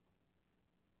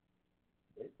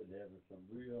 they've been having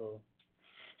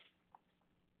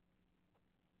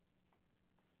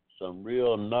some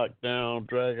real knockdown,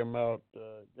 drag 'em out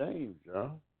games, huh?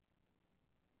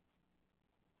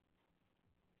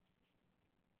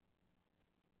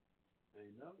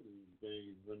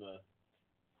 games been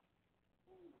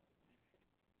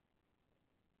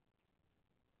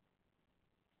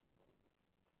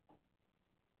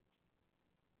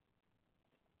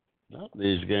none of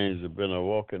these games have been a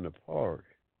walk in the park.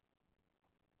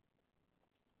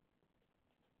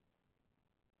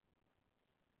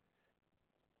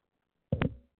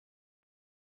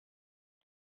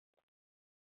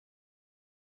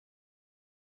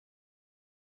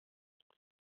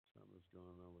 Something's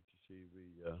going on with the TV.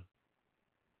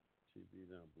 TV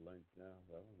done blanked out.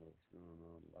 I don't know what's going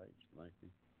on. Lights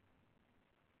blinking.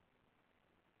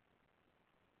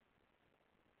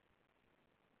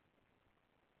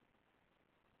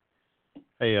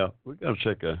 Hey, we're gonna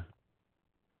take a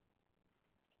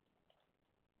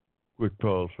quick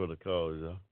pause for the calls,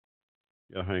 y'all.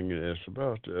 Y'all hang in there. It's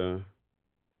about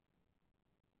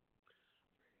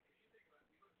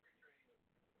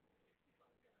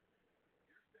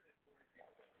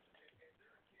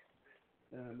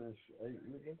that's 8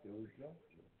 minutes. We got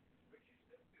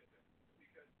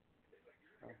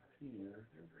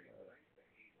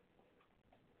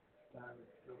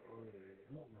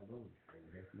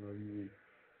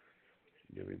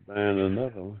You'll be buying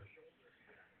another one.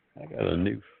 I got a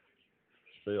new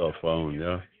cell phone,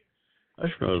 y'all.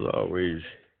 Hushmo's always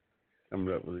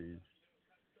coming up with these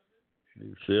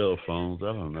new cell phones.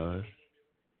 I don't know.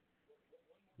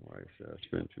 My wife said I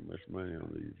spent too much money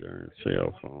on these darn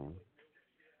cell phones.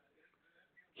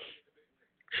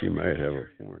 She might have a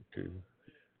point too,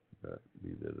 but be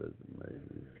that as it may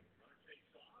be.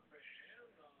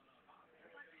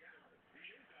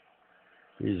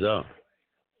 He's up.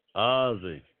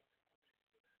 Ozzy.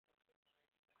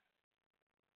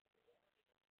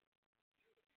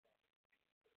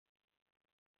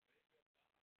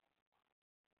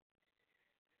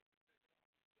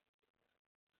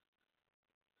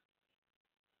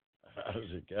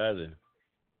 Ozzy got him.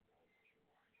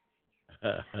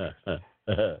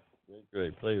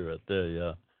 Great play right there,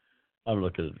 y'all. I'm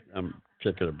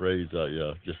checking the Braves out,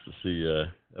 y'all, just to see.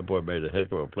 That boy made a heck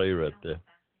of a play right there.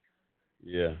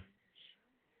 Yeah.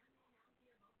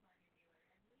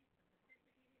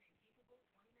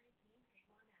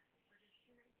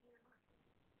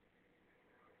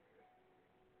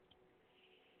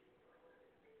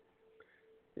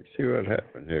 Let's see what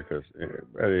happened here, because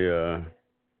everybody,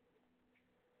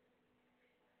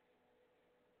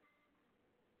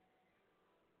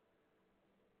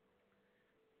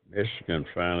 Michigan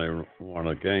finally won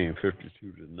a game,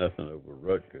 52-0 over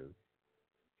Rutgers.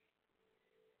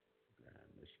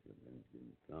 Michigan been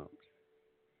getting thumped.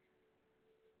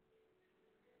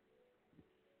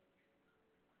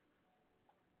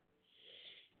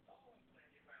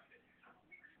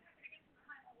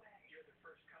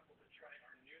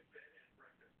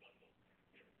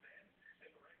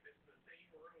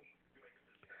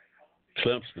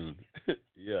 Clemson,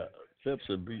 yeah,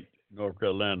 Clemson beat North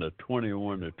Carolina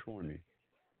 21-20.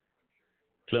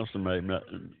 Clemson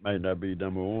might not be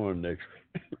number one next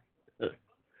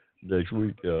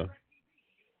week.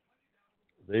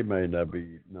 They may not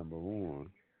be number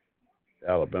one.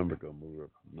 Alabama gonna move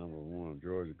up number one.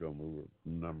 Georgia gonna move up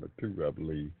number two, I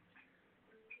believe.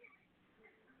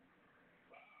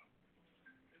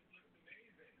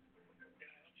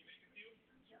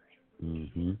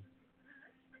 Hmm.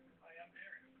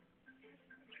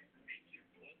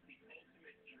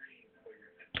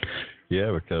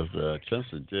 Yeah, because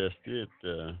Clemson just did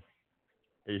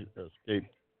escape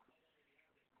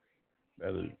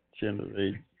by the chin of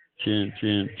the chin.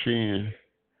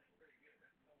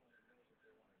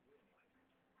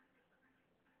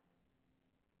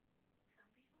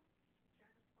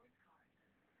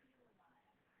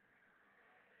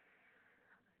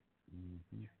 Hmm.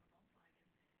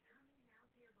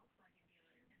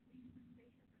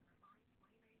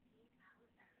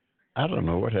 I don't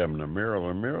know what happened to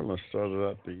Maryland. Maryland started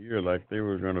out the year like they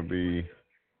were going to be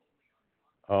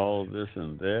all this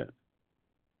and that.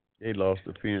 They lost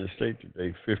to Penn State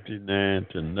today,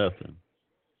 59-0.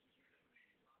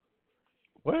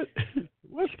 What?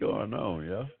 What's going on,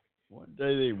 y'all? One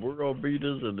day they were gonna beat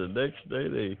us, and the next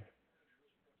day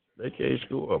they can't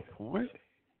score a point.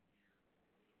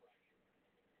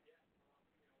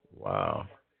 Wow.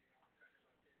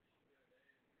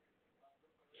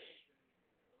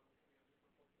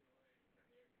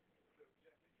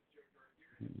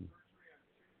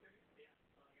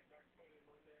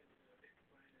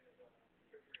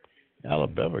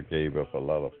 Alabama gave up a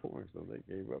lot of points, so they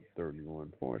gave up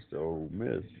 31 points to Ole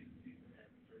Miss.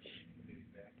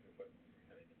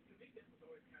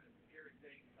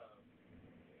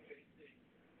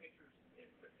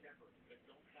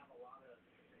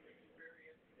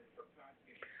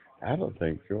 I don't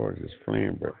think George is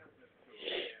playing, but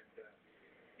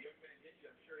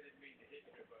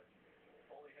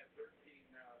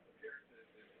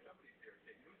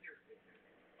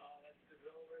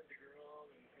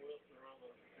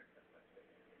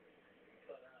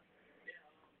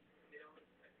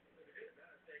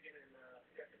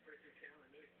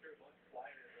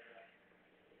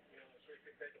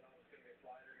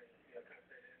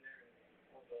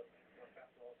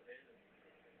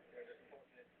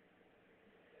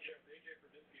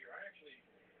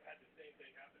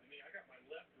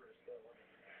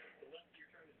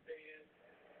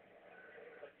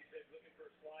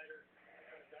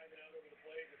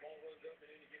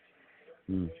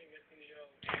hmm.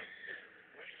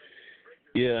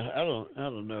 Yeah, I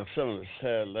don't know. Some of the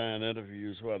sideline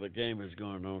interviews while the game is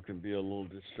going on can be a little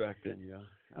distracting. Yeah,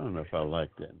 I don't know if I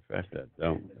like that. In fact, I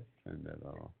don't. Turn that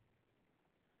off.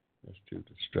 That's too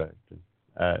distracting.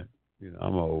 I,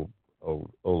 I'm old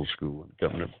school when it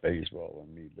comes to baseball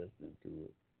and me listening to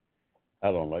it.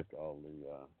 I don't like all the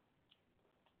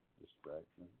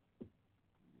distractions.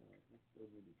 So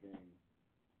many games.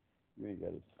 You ain't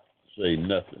got to say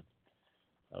nothing.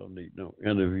 I don't need no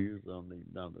interviews. I don't need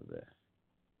none of that.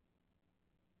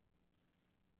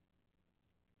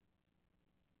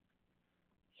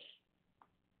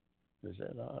 Is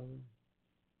that all?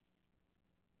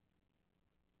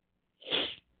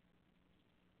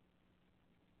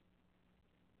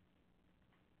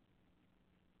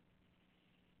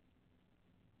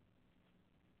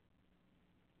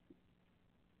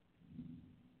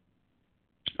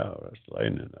 Oh, that's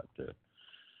lightning out there.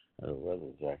 The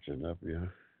weather's acting up, yeah.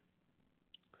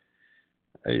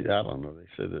 Hey, I don't know. They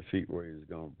said the heat wave is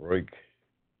going to break.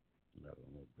 I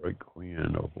don't know, break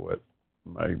when or what.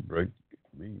 Might break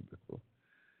me before.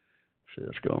 Said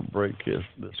it's going to break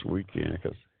this weekend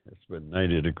because it's been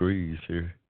 90 degrees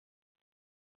here.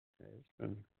 Yeah,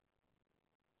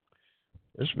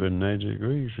 it's been 90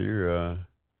 degrees here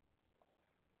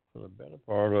for the better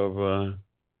part of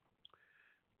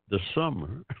the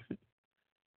summer.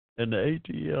 And the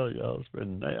ATL, y'all, it's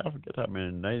been, I forget how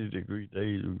many 90-degree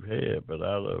days we've had, but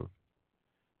out of,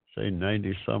 say,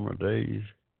 90 summer days,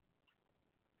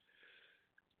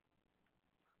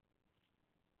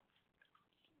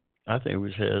 I think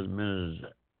we've had as many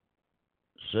as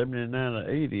 79 or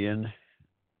 80 in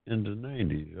the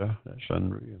 90s. Yeah, that's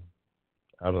unreal.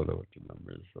 I don't know what the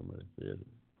number is. Somebody said it.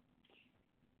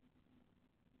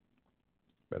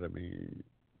 But, I mean,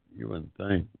 you wouldn't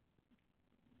think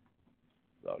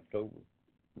October,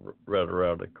 right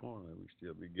around the corner, we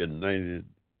still be getting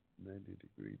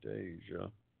 90-degree days, yeah.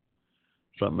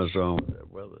 Something is wrong with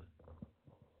that weather.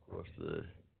 Of course, the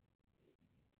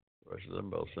rest of them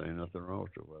both saying nothing wrong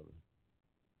with the weather.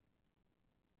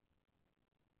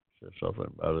 Said something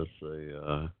about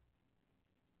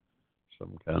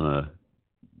some kind of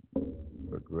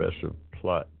progressive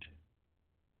plot.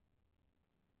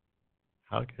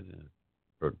 How can a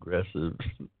progressive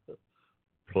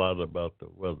plot about the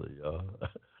weather, y'all?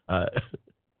 I,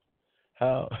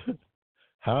 how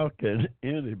how can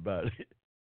anybody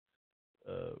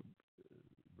uh,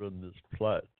 run this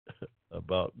plot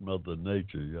about Mother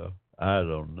Nature, y'all? I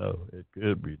don't know. It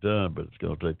could be done, but it's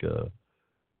going to take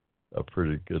a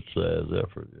pretty good size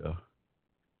effort, y'all.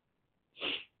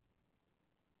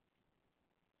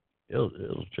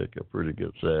 It'll take a pretty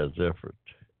good sized effort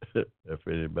if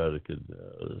anybody could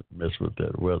mess with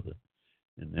that weather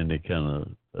in any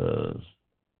kind of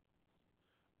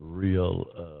real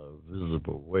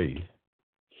visible way.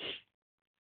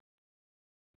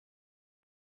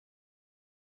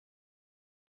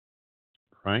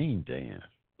 Rain dance.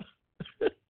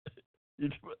 you,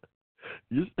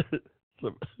 you,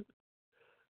 some,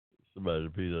 somebody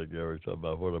Peter Gary talking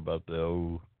about what about the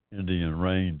old Indian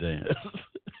rain dance?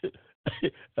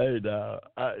 Hey, now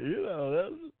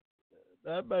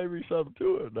that may be something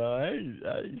to it. Now I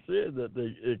ain't saying that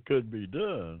it could be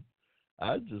done.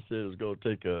 I just said it's going to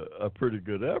take a pretty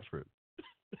good effort.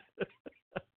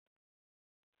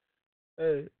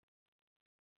 Hey,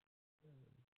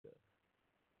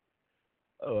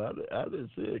 oh, I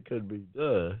didn't say it couldn't be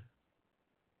done.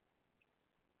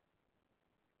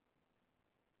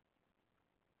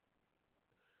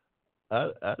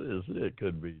 I didn't say it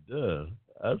couldn't be done.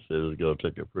 I said it's going to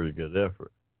take a pretty good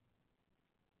effort.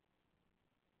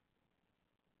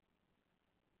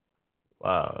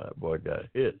 Wow, that boy got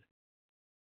hit.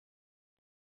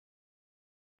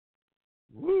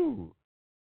 Woo!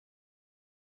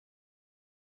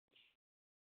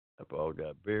 That ball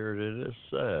got buried in his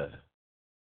side.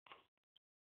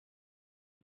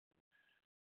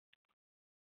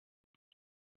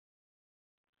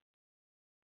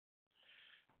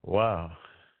 Wow.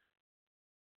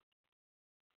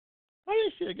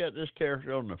 still got this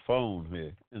character on the phone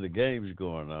here, and the game's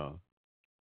going on.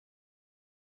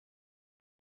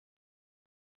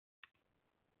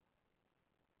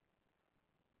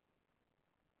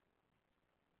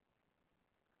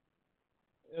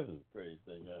 This is the craziest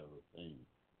thing I've ever seen.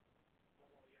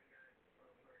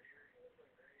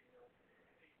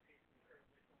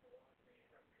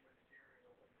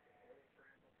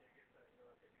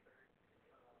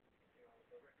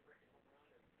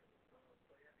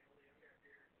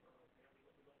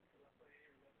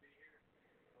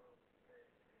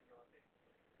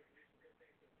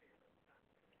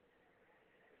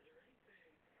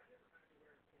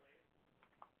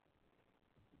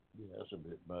 Yeah, that's a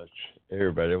bit much.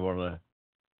 Everybody wanna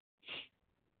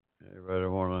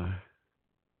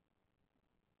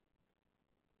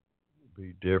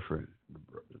be different.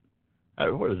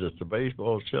 What is this? The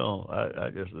baseball channel? I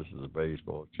guess this is a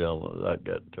baseball channel that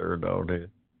got turned on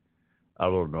here. I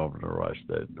don't know if I'm the right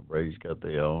state. The Braves got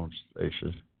their own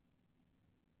station.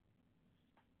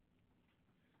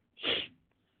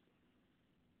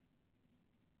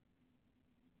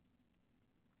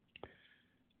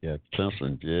 Yeah,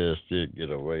 Clemson just did get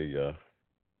away, y'all.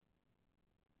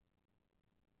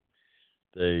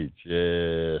 They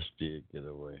just did get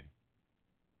away.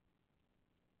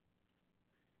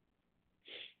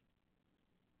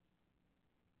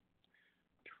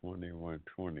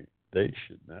 21-20. They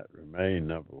should not remain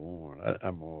number one.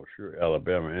 I'm all sure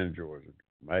Alabama and Georgia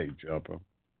might jump them.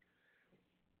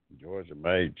 Georgia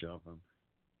might jump them.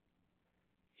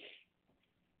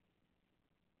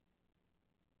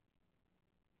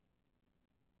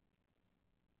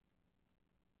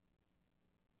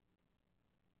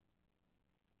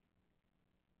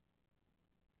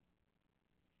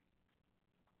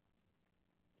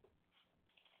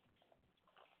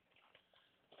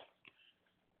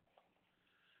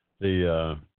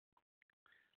 The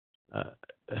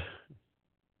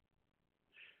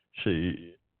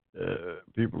see,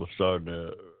 people are starting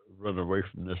to run away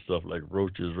from this stuff like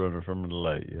roaches running from the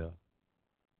light. Yeah.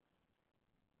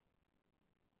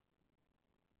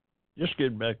 Just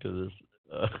getting back to this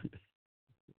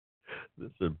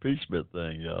this impeachment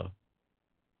thing, y'all.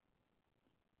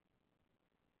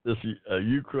 This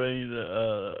Ukraine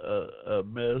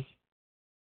mess.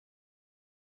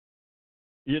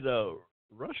 You know,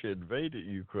 Russia invaded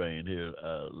Ukraine here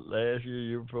last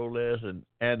year before last, and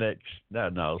annexed. No,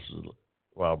 this is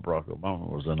while Barack Obama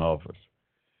was in office.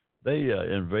 They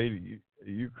invaded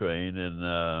Ukraine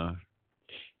and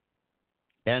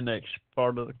annexed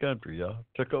part of the country. Y'all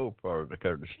took over part of the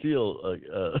country. Still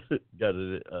got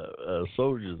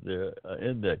soldiers there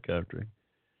in that country.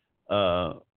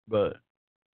 But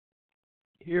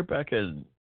here back in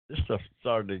this stuff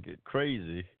started to get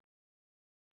crazy.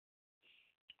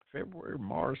 February,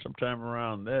 March, sometime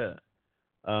around that.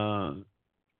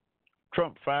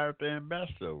 Trump fired the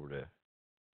ambassador over there.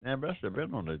 The ambassador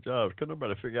been on the job. Couldn't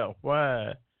nobody figure out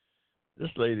why this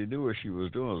lady knew what she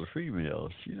was doing as a female.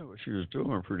 She knew what she was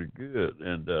doing pretty good.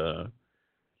 And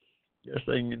next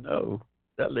thing you know,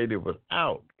 that lady was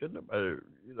out. Couldn't nobody,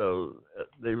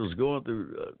 they was going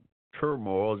through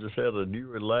turmoil, just had a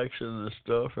new election and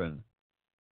stuff. And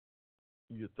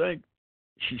you think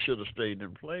she should have stayed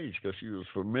in place because she was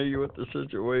familiar with the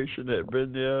situation, had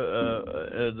been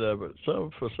there, but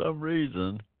for some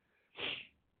reason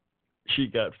she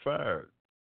got fired,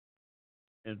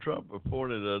 and Trump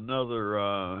appointed another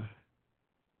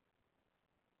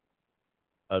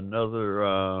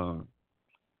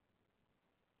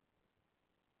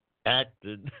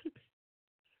acting.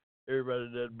 Everybody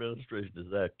in the administration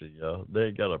is acting, y'all. They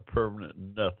ain't got a permanent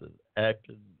nothing.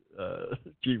 Acting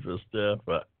chief of staff,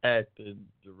 acting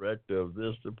director of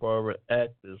this department,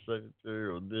 acting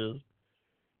secretary of this.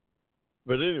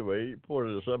 But anyway, he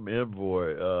appointed some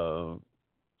envoy,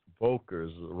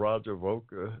 Roger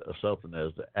Volker, or something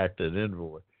as the acting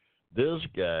envoy. This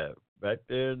guy, back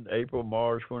then, April,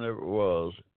 March, whenever it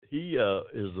was, he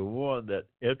is the one that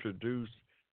introduced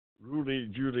Rudy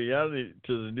Giuliani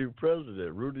to the new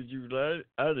president. Rudy Giuliani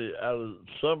out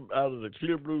of the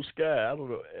clear blue sky. I don't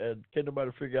know, and can't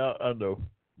nobody figure out under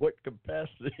what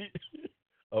capacity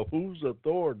of whose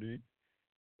authority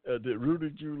did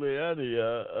Rudy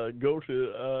Giuliani go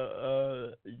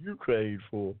to Ukraine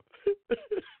for.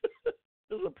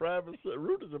 Rudy's a private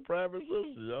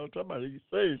citizen. Y'all talking about he's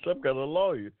saying some kind of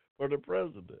lawyer for the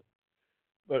president.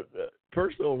 But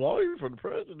personal lawyer for the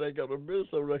president ain't got no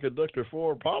business over there conducting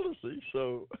foreign policy.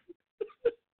 So,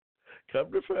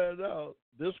 come to find out,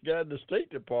 this guy in the State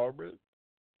Department,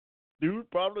 dude,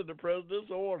 probably the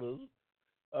president's orders,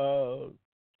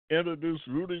 introduced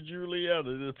Rudy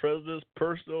Giuliani, the president's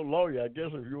personal lawyer, I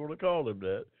guess if you want to call him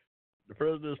that, the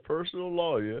president's personal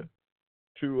lawyer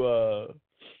to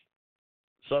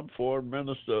some foreign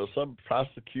minister or some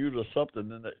prosecutor or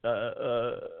something in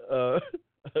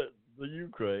the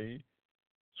Ukraine.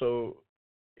 So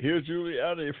here's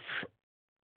Giuliani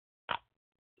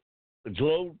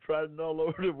globe trotting all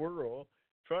over the world,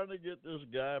 trying to get this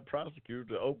guy prosecuted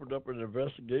to open up an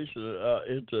investigation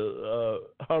into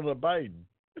Hunter Biden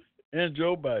and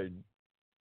Joe Biden.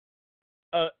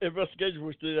 Investigation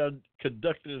which they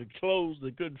conducted and closed.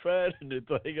 They couldn't find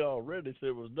anything already. So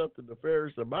there was nothing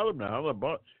nefarious about him. Now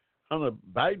Hunter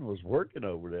Biden was working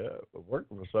over there,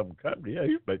 working for some company. Yeah,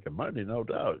 he's making money, no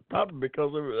doubt. Probably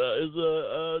because of his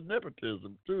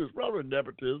nepotism too. It's probably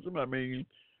nepotism. I mean,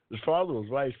 his father was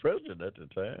vice president at the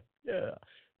time. Yeah,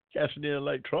 cashing in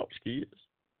like Trump's kids.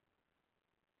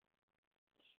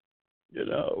 You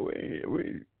know,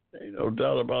 we ain't no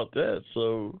doubt about that.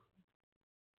 So.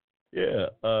 Yeah.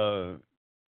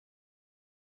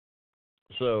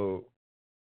 So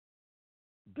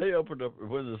they opened up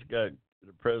when this guy,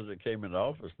 the president, came into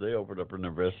office. They opened up an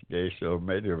investigation, or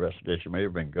maybe the investigation may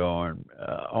have been going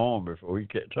on before he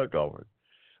took over.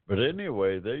 But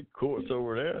anyway, they courts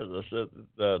over there. They said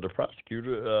that, the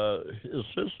prosecutor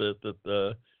insisted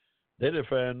that they didn't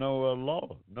find no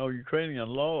law, no Ukrainian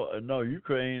law, no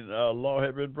Ukraine law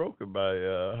had been broken by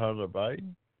Hunter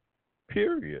Biden.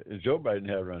 Period. And Joe Biden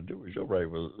had nothing to do with it. Joe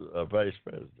Biden was a vice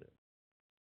president.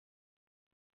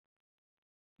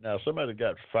 Now, somebody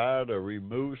got fired or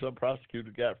removed. Some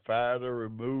prosecutor got fired or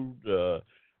removed. But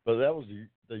that was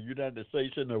the United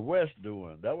States and the West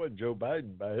doing. That wasn't Joe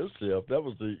Biden by himself. That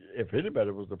was if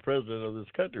anybody was the president of this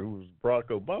country, who was Barack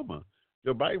Obama.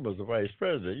 Joe Biden was the vice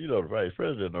president. You know, the vice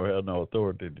president don't have no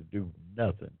authority to do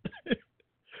nothing.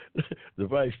 The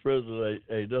vice president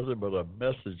ain't nothing but a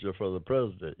messenger for the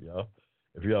president, y'all.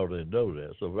 If y'all didn't know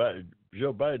that. So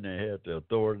Joe Biden ain't had the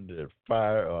authority to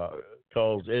fire or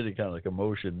cause any kind of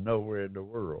commotion nowhere in the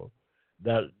world,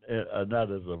 not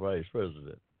as a vice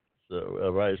president. So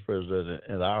a vice president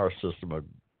in our system of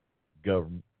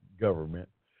government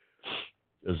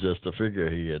is just a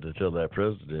figurehead until that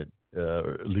president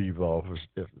leave office.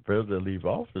 If the president leave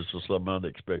office for some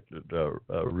unexpected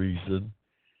reason,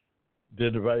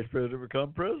 then the vice president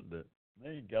become president.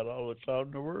 They ain't got all the time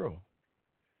in the world.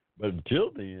 But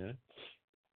until then,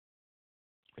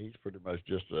 he's pretty much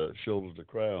just a shoulder to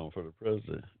crown for the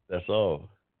president. That's all.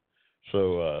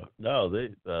 So no,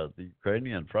 the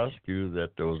Ukrainian prosecutor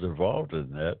that was involved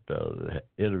in that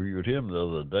interviewed him the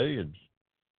other day, and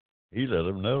he let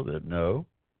him know that no,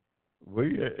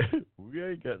 we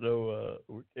ain't got no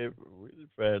we didn't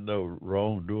find no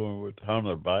wrongdoing with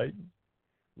Hunter Biden.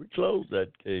 We closed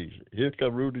that case. Here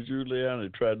come Rudy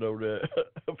Giuliani trying over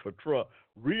there for Trump.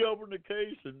 Reopen the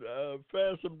case and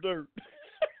find some dirt.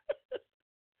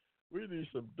 We need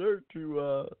some dirt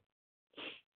to.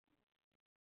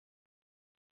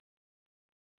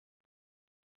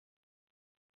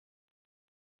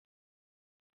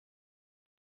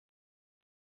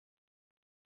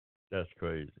 That's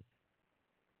crazy.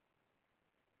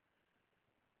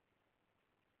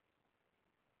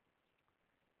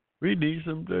 We need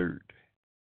some dirt.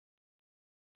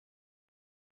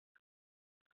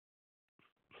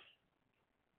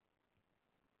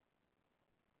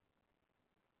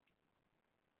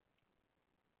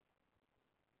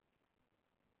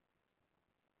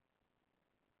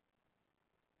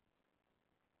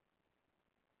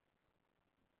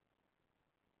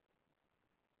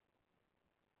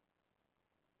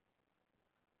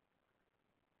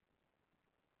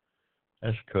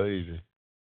 That's crazy.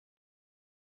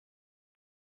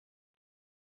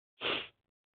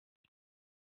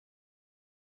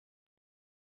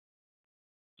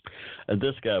 And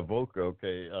this guy Volker,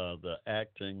 okay, the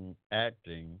acting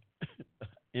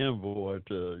envoy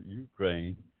to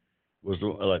Ukraine was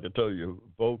like I told you,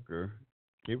 Volker.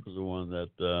 He was the one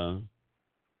that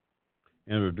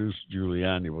introduced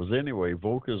Giuliani. Was anyway,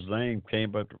 Volker's name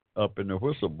came up in the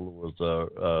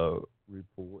whistleblowers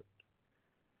report,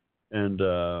 and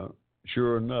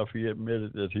sure enough, he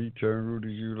admitted that he turned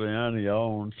Rudy Giuliani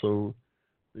on. So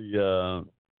the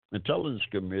Intelligence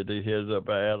Committee, headed up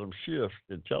by Adam Schiff,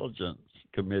 Intelligence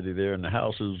Committee there in the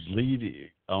House, who's lead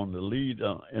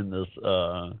in this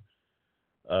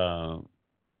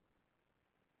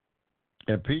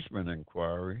impeachment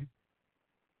inquiry,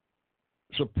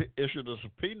 issued a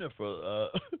subpoena for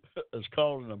is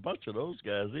calling a bunch of those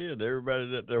guys in. Everybody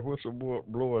that their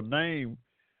whistleblower named.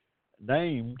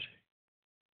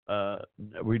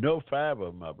 We know 5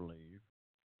 of them, I believe,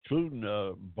 including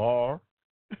Barr.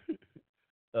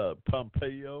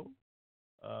 Pompeo,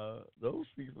 those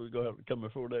people are going to have to come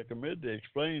before that committee to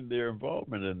explain their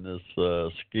involvement in this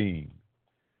scheme.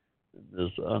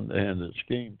 this underhanded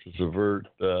scheme to subvert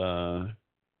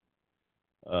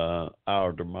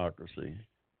our democracy.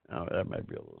 Now, that may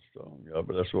be a little strong, y'all,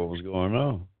 but that's what was going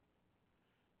on.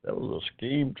 That was a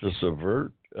scheme to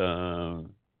subvert our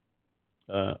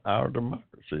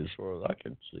democracy, as far as I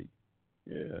can see.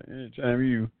 Yeah, anytime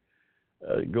you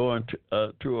go into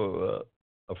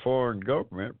a foreign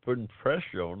government, putting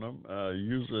pressure on them,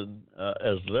 using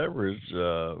as leverage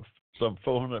some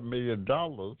 $400 million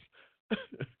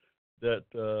that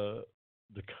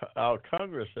our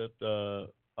Congress had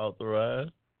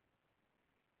authorized.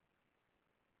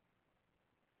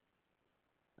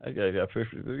 That guy got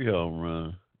 53 home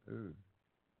runs. Ooh.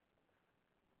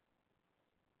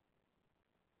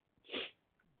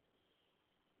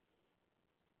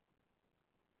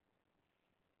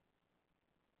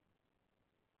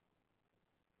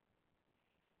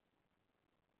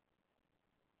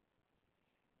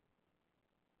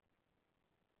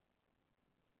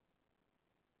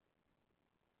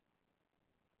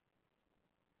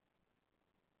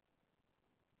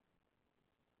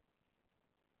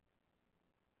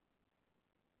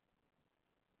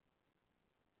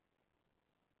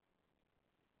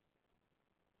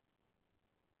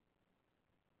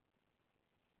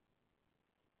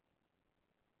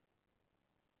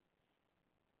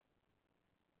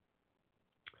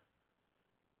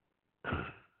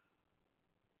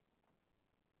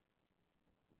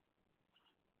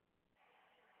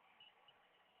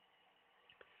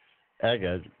 That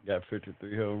guy got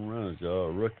 53 home runs, y'all.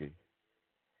 A rookie.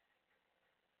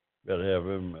 Gotta have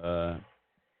him.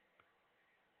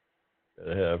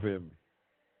 Gotta have him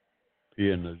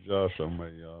pee in the jar somewhere,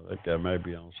 y'all. That guy may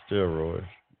be on steroids.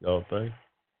 Y'all think?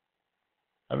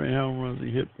 How many home runs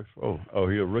he hit before? Oh,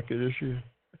 he a rookie this year?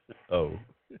 Oh,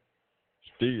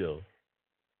 still.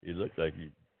 He looked like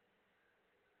he's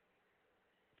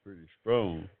pretty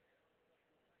strong.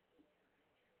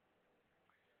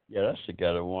 Yeah, that's the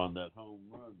guy that won that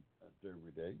home run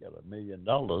every day. Got $1 million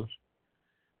for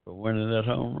winning that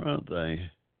home run thing.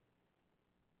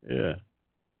 Yeah.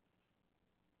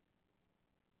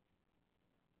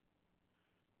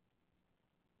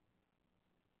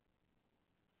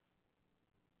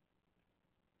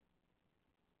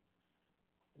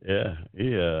 Yeah,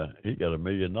 he got $1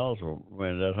 million for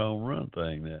winning that home run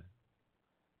thing there.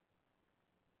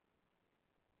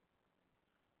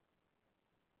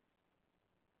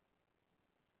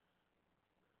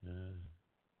 Yeah.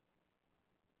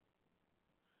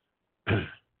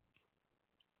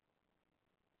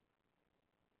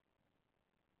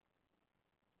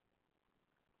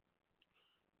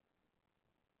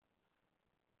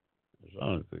 It's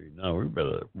honestly, no, we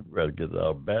better get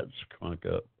our bats crunk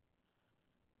up.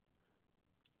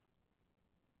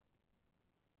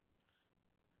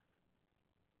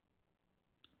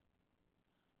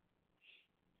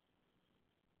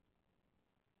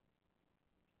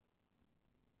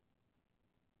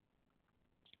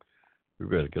 We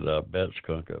better get our bats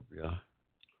crunk up, yeah.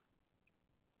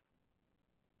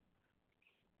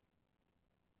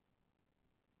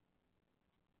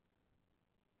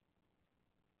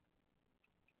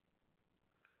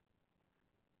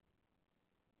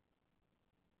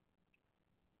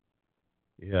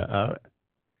 Yeah.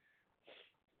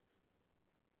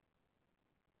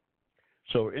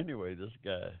 So anyway, this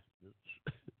guy, this,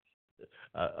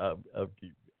 I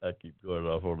keep going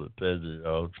off on a tangent.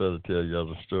 I'm trying to tell y'all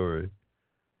the story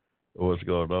of what's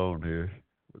going on here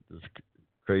with this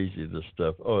craziness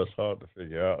stuff. Oh, it's hard to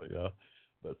figure out, y'all.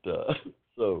 But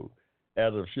so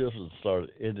Adam Schiff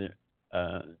started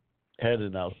uh,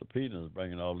 handing out subpoenas,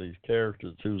 bringing all these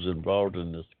characters who's involved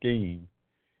in the scheme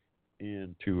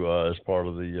into as part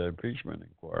of the impeachment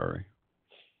inquiry.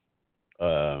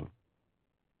 Uh,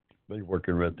 they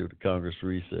working right through the Congress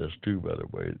recess too, by the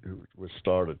way, which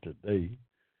started today.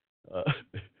 Uh,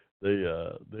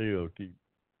 they'll keep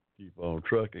on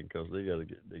trucking because they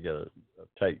got a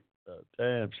tight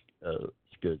time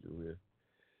schedule here.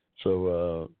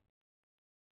 So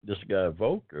this guy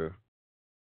Volker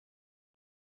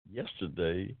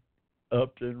yesterday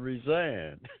upped and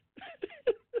resigned.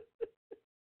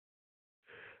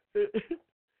 this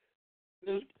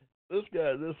this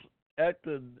guy, this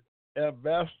acting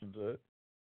ambassador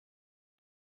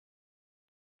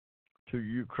to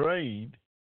Ukraine,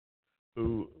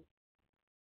 who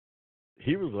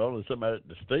he was only somebody at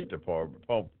the State Department.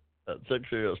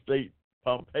 Secretary of State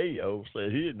Pompeo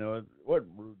said he didn't know what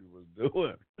Rudy was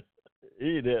doing.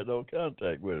 He ain't had no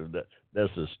contact with him.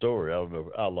 That's his story. I don't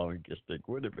know how long he can stick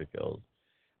with it because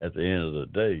at the end of the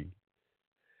day,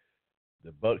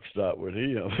 the buck stopped with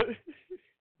him.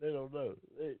 They don't know.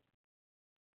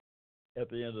 At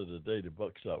the end of the day, the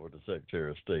buck stopped with the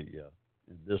Secretary of State. Yeah.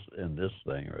 in this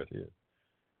thing right here.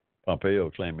 Pompeo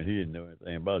claiming he didn't know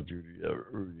anything about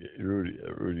Rudy.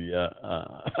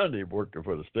 They working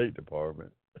for the State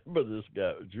Department. But this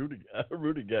guy, Rudy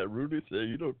said,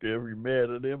 you don't care if you're mad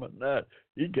at him or not.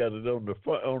 He got it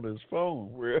on his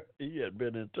phone where he had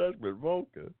been in touch with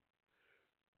Volker,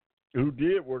 who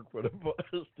did work for the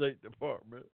State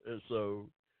Department, and so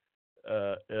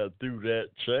through that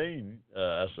chain,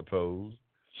 I suppose,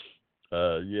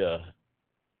 yeah.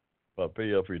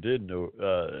 Pompeo, if he didn't know,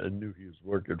 knew he was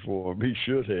working for him, he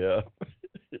should have.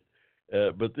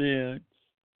 But then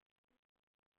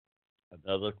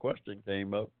another question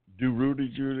came up: do Rudy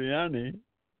Giuliani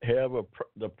have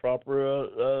the proper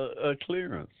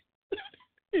clearance?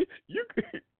 you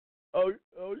can, you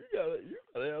gotta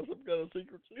have some kind of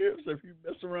secret clearance if you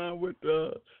mess around with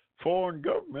foreign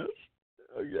governments.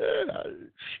 Yeah,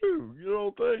 shoot, you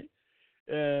don't think?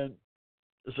 And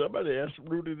somebody asked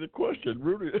Rudy the question.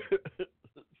 Rudy,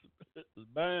 his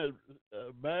mind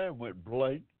went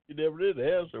blank. He never did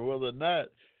answer whether or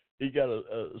not he got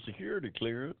a security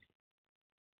clearance.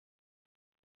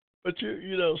 But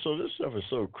so this stuff is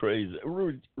so crazy.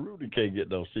 Rudy can't get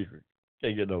no secret,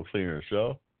 can't get no clearance,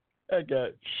 y'all. That guy,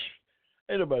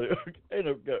 ain't nobody, ain't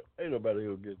nobody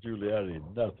gonna get Giuliani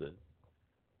nothing.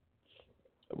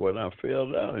 When I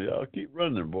fell down, y'all keep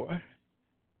running, boy.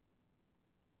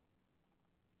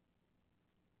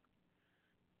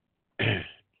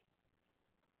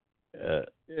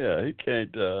 Yeah, he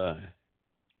can't.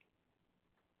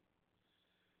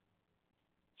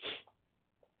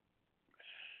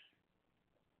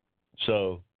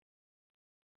 So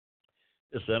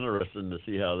it's interesting to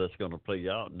see how that's going to play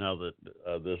out now that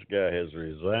this guy has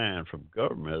resigned from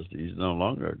government. He's no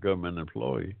longer a government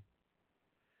employee.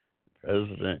 The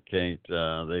president can't.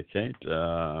 They can't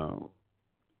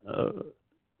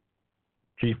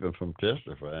keep him from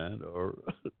testifying, or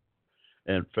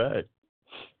in fact,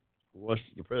 once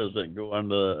the president go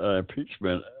under an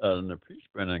impeachment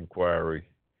inquiry,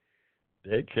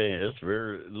 they can't. It's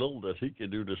very little that he can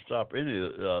do to stop any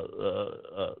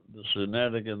the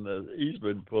shenanigan that he's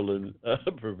been pulling,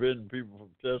 preventing people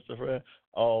from testifying.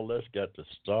 All that's got to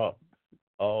stop.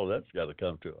 All that's got to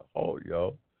come to a halt,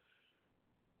 y'all.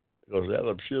 Because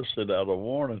Adam Schiff sent out a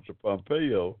warning to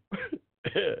Pompeo.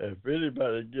 If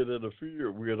anybody get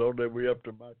interfered with on their way up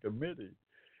to my committee,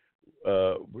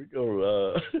 we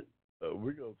gonna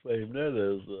claim that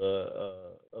as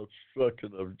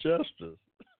obstruction of justice.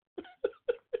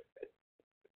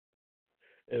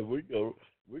 And we go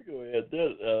add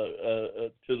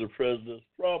that to the president's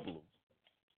problem.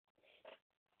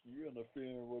 You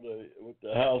interfering with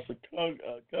the House of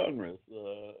Congress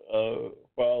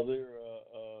while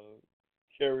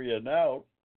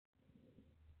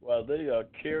they're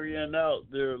carrying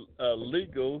out their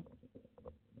legal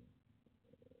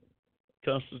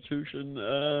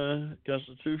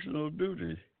constitutional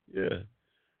duty. Yeah.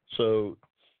 So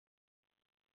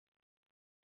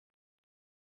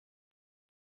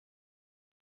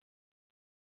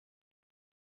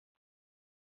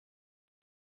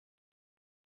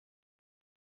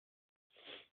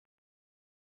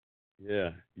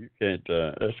yeah, you can't.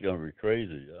 That's gonna be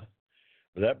crazy.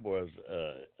 But that was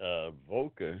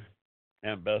Volker,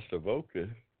 Ambassador Volker,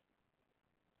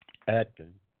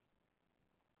 acting.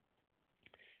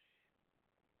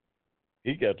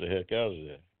 He got the heck out of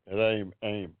there, and I ain't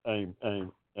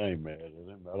mad at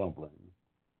him. I don't blame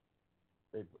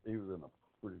him. He was in a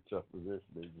pretty tough position.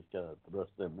 They just kind of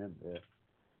thrust him in there.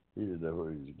 He didn't know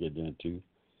what he was getting into.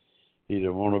 He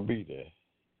didn't want to be there.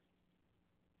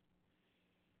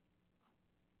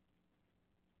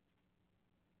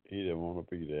 He didn't want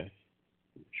to be there.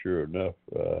 Sure enough,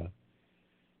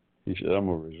 he said, "I'm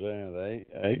gonna resign. I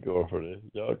ain't going for this.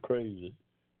 Y'all crazy.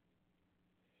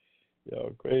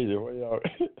 Y'all crazy. Why y'all?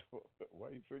 Why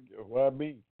you figure? Why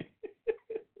me?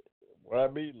 Why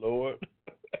me, Lord?"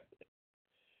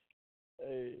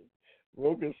 Hey,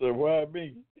 Rogan said, "Why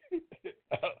me?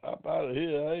 I'm out of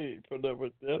here. I ain't putting up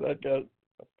with that. I got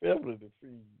a family to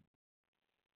feed."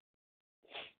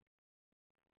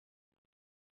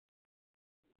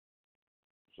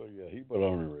 So yeah, he went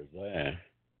on and resigned.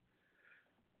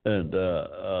 And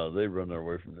they run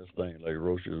away from this thing like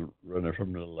roaches running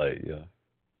from the light. Yeah,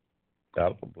 I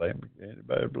don't blame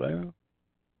anybody. Blame them?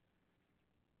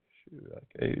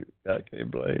 Shoot, I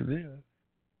can't blame them.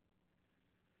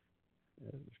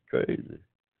 It's crazy.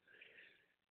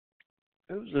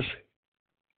 It was just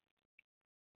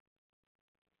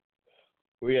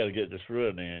we got to get this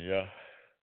running in, y'all.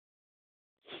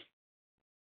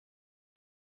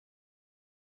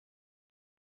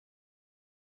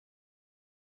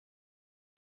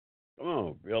 Come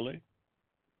on, Billy,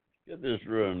 Get this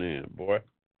run in, boy.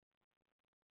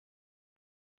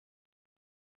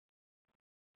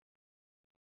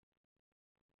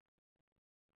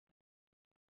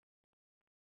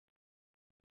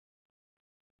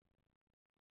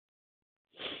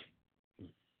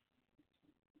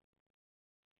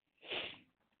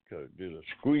 Could have did a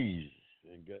squeeze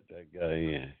and got that guy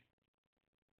in.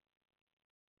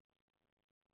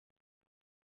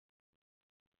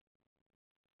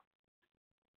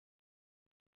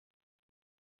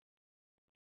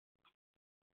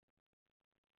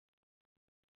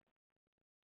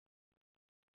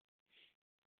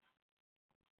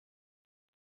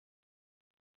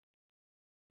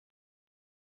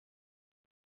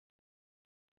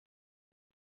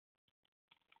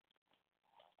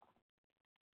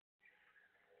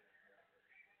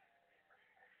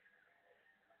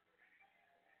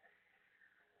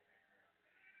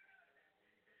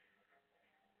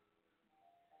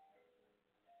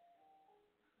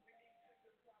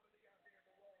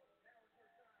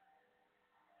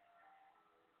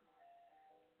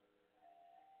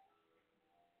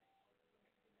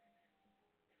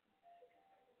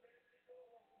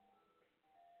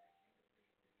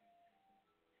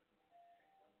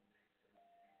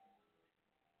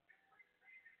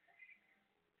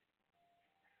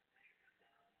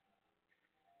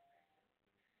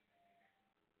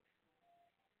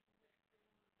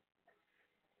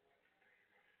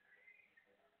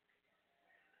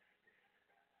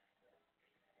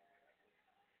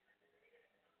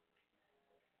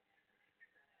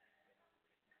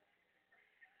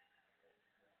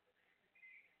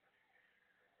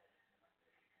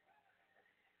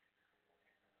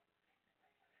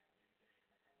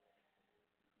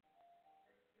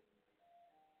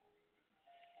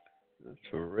 That's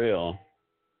for real.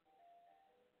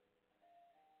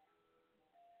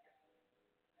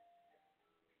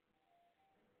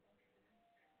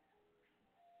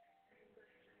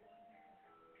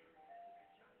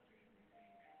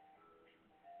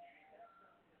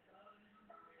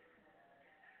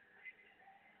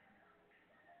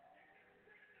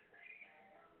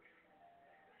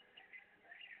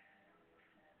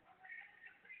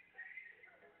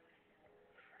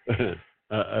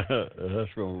 That's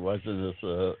from watching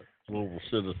this global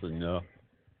citizen, y'all.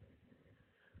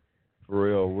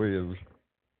 Pharrell Williams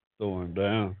throwing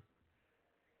down.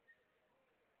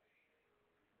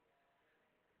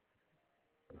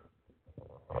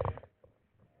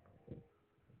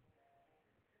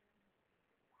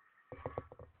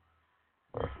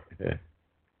 Yeah.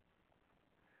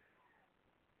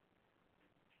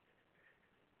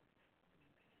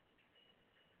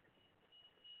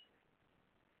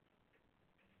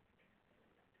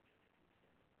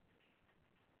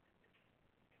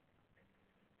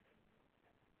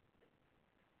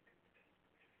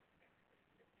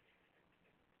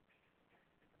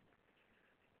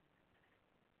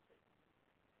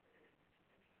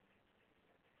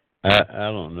 I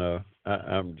don't know.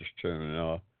 I'm just turning it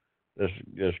off.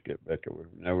 Let's get back away.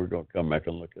 Now we're gonna come back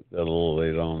and look at that a little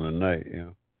later on tonight.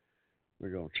 We're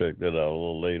gonna check that out a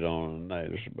little later on tonight.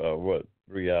 It's about what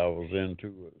 3 hours into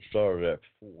it. It started at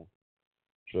 4,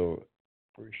 so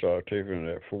we started taping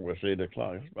it at 4. It's 8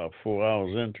 o'clock. It's about 4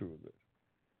 hours into it.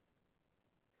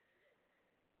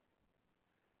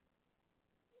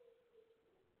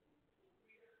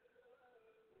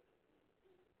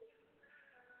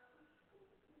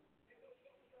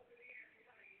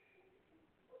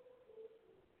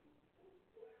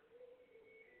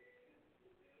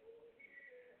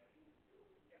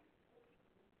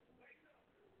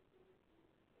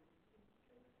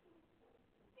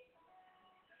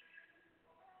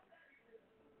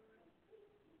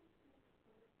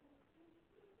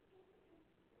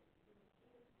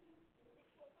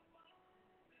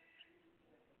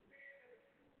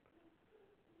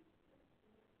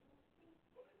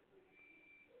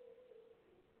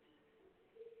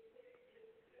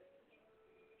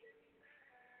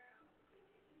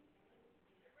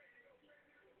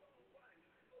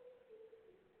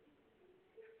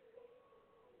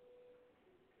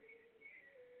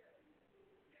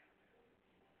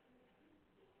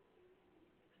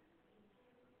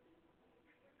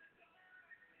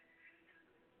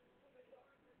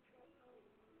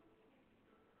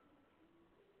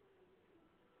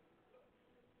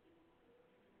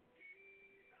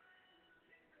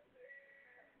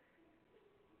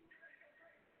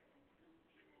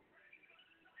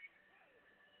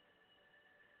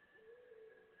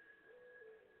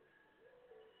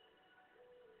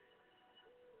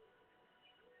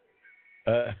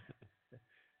 Uh,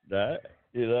 that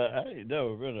I ain't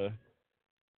never been a.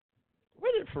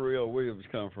 Where did Pharrell Williams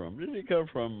come from? Did he come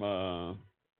from?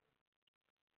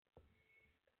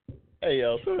 Hey,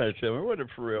 y'all, somebody tell me, where did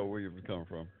Pharrell Williams come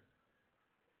from?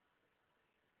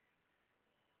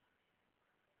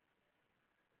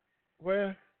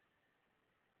 Where?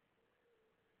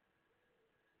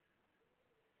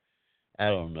 I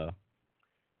don't know.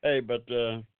 Hey, but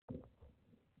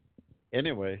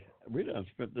anyway, we done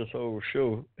spent this whole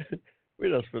show. We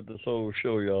done spent this whole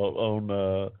show, y'all,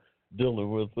 on dealing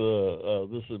with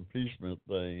this impeachment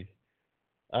thing.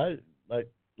 I like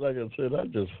I said, I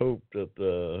just hope that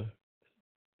the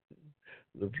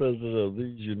president of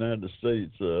these United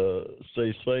States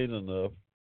stay sane enough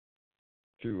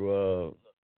to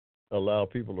allow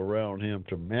people around him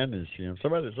to manage him.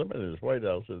 Somebody in the White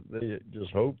House said they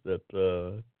just hope that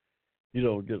you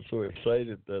don't get so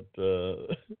excited that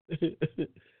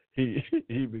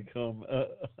he become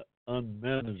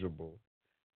unmanageable.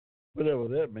 Whatever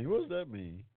that means. What does that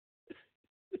mean?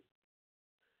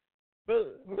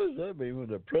 What does that mean when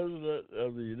the president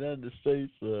of the United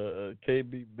States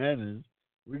can't be managed?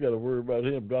 We got to worry about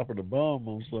him dropping a bomb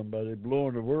on somebody,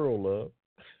 blowing the world up.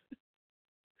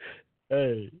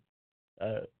 Hey,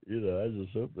 I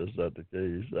just hope that's not the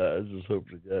case. I just hope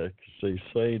the guy can stay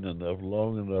sane enough,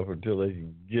 long enough until they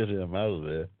can get him out of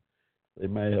there. They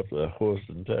may have to horse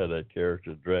and tie that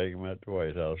character, drag him out the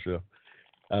White House. So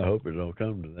I hope it don't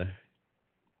come to that.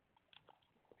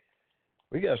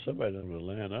 We got somebody on the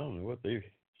line. I don't know what they.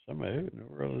 Somebody, who in the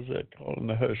world is that calling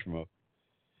the Hushmo?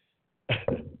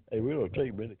 Hey, we don't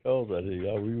take many calls out here,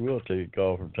 y'all. We will take a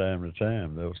call from time to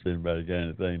time, though, if anybody got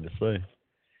anything to say.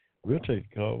 We'll take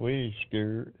a call. We ain't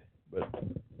scared. But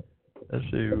let's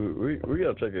see. We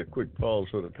got to take a quick pause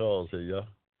for the calls here, y'all.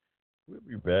 We'll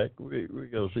be back. We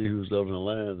got to see who's on the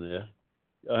line there.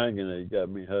 Y'all hang in there. You got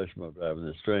me, Hushmo, driving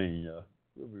this train, y'all.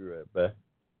 We'll be right back.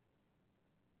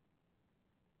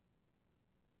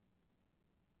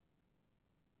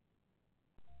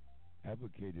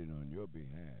 Advocated on your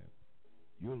behalf.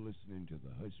 You're listening to the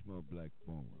Hushmo Black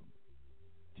Forum.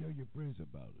 Tell your friends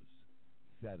about us.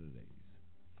 Saturdays,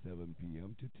 7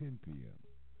 p.m. to 10 p.m.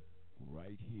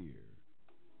 right here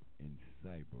in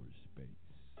cyberspace.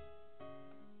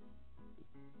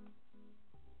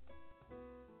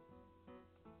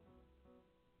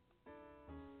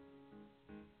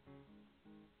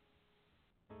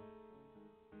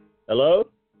 Hello?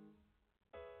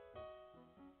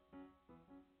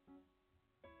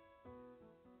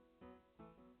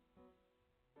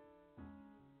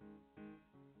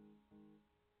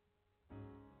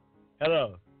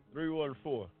 Hello,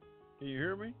 314. Can you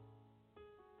hear me?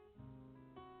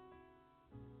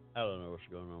 I don't know what's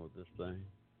going on with this thing.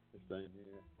 This thing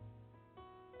here.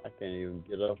 I can't even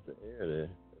get off the air there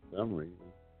for some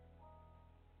reason.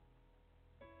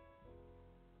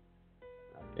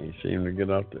 I can't seem to get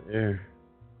off the air.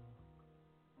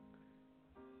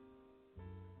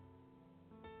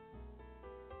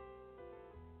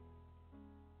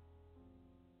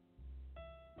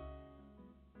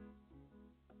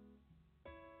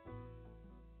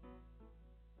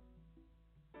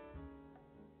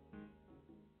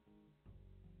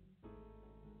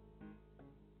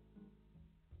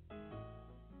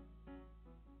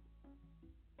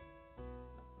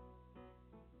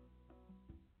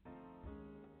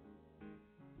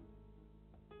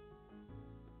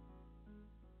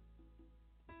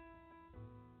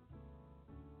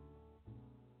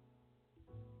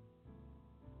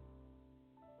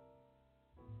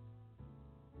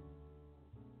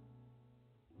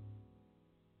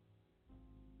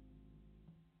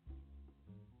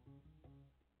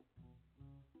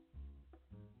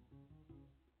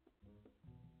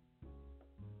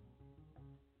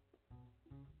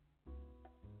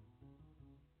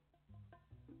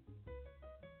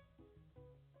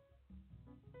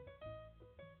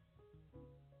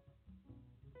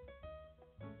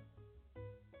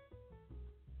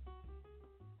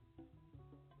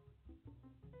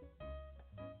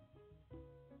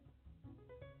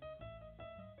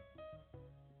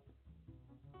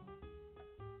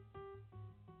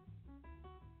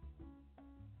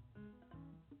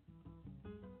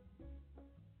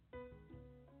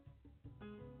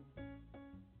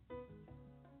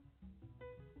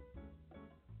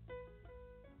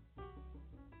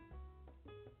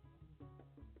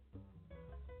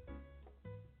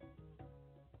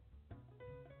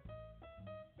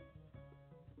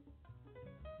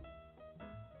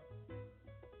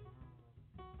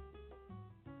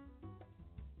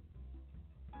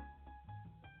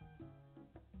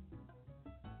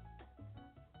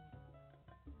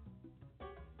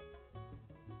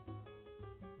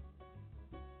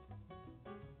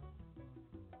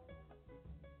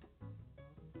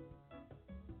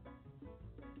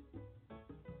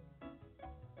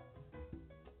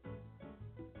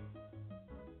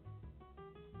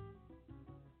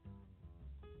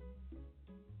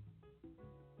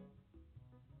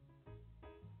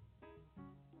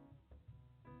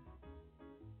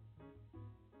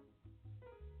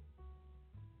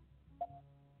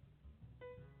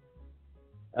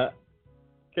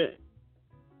 Okay.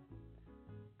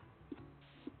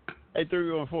 Hey,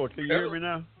 314, can you hear Hello. me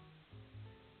now?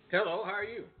 Hello, how are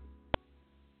you?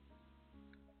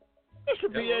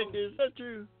 Mr. Hello. Bianchi, is that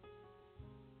you?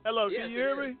 Hello, Yes, can you it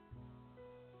hear is. me?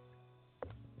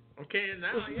 Okay,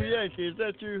 now, Mr. yeah. Bianchi, is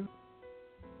that you?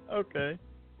 Okay.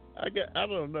 I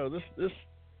don't know. This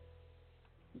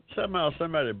somehow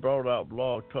somebody brought out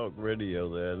Blog Talk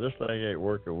Radio there. This thing ain't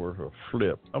working worth a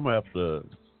flip. I'm gonna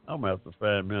have to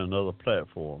find me another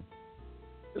platform.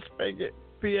 Mr.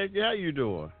 Bianchi, how you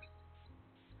doing?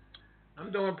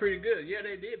 I'm doing pretty good. Yeah,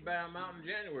 they did buy them out in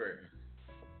January.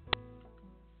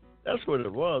 That's what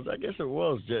it was. I guess it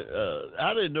was.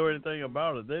 I didn't know anything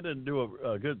about it. They didn't do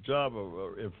a good job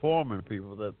of informing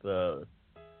people that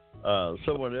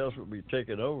someone else would be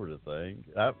taking over the thing.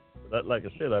 Like I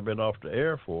said, I've been off the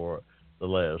air for the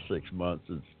last 6 months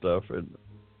and stuff,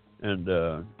 and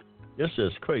it's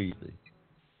just crazy.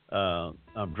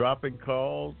 I'm dropping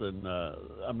calls, and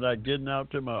I'm not getting out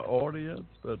to my audience.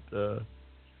 But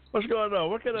what's going on?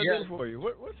 What can I do for you?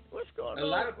 What's going A on?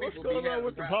 lot of What's people going be on having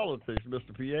with the problems. politics,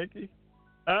 Mr. Pianki?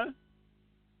 Huh?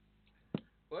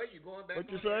 Well, you going back What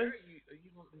you on the say? air?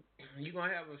 You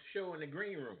gonna have a show in the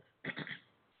green room?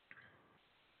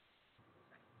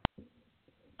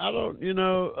 I don't.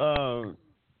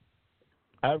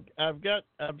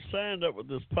 I've signed up with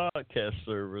this podcast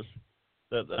service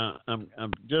that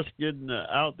I'm just getting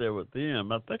out there with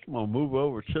them. I think I'm gonna move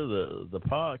over to the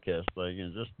podcast thing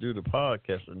and just do the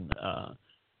podcast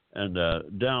and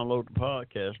download the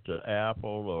podcast to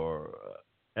Apple or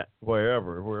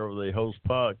wherever they host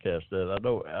podcasts at. I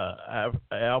know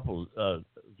Apple's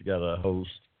got a host,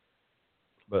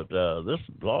 but this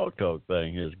Blog Talk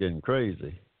thing is getting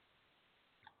crazy.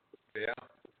 Yeah.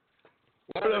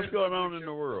 Well, What else going on in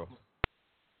the world?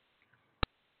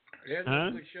 There's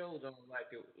no good shows on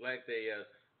like they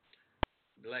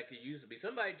used to be.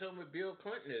 Somebody told me Bill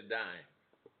Clinton is dying.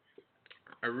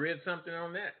 I read something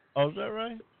on that. Oh, is that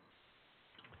right?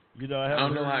 I haven't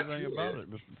don't know heard how anything true about it is.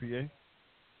 it, Mr.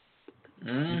 PA.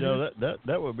 Mm-hmm.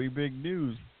 That would be big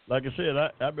news. Like I said,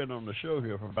 I've been on the show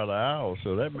here for about an hour,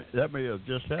 so that may have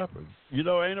just happened. Ain't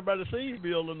nobody seen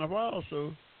Bill in a while,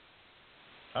 so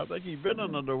I think he's been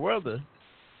under the weather.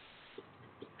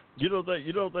 You don't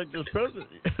think this president?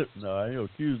 No, I ain't gonna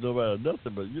accuse nobody of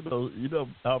nothing, but you know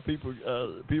how people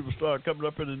start coming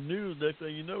up in the news. Next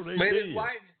thing you know, they Maybe dead. his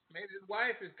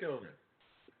wife is killing him.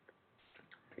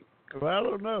 Well, I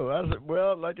don't know. I said,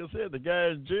 well, like I said, the guy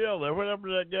in jail. There, what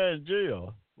happened to that guy in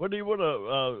jail? What do you want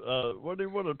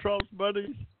to Trump's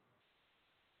buddies?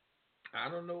 I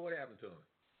don't know what happened to him.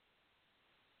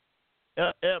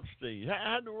 Epstein.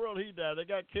 How in the world he died? They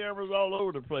got cameras all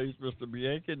over the place, Mr.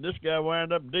 Bianchi, and this guy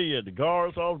wound up dead. The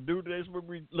guards off duty. They supposed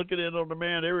to be looking in on the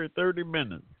man every 30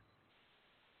 minutes.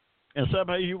 And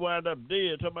somehow he wound up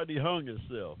dead. Somebody hung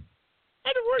himself.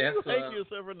 How the world you hang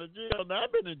yourself in the jail? Now,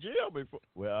 I've been in jail before.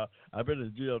 Well, I've been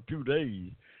in jail 2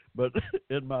 days, but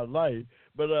in my life.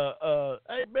 But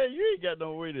hey man, you ain't got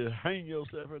no way to hang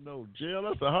yourself in no jail.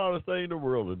 That's the hardest thing in the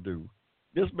world to do.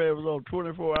 This man was on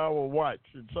 24-hour watch,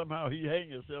 and somehow he hang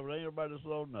himself, and ain't nobody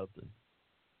saw nothing.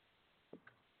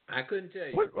 I couldn't tell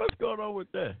you. What's going on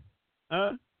with that?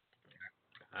 Huh?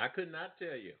 I could not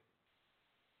tell you.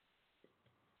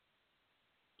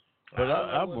 But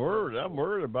I'm worried. I'm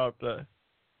worried about that.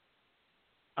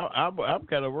 I'm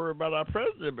kind of worried about our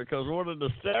president because one of the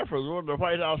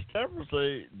White House staffers,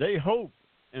 say they hope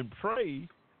and pray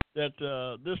that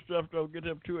this stuff don't get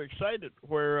him too excited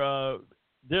where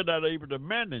they're not able to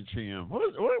manage him.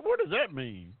 What does that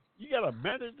mean? You got to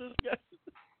manage this guy?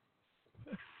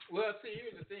 Well, see,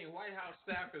 here's the thing. White House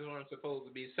staffers aren't supposed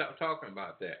to be talking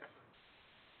about that.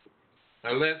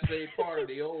 Unless they part of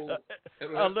the old...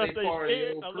 Unless they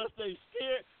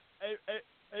scared...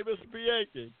 Hey, Mr.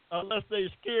 Bianchi, unless they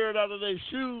scared out of their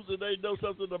shoes and they know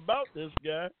something about this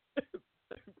guy.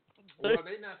 Well,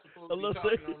 they're not supposed to be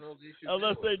talking on those issues.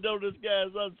 Unless they know this guy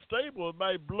is unstable, it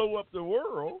might blow up the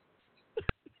world.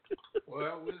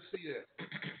 Well, we'll see that.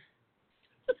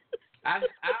 I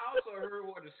also heard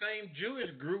where the same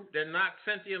Jewish group that knocked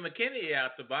Cynthia McKinney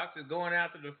out the box is going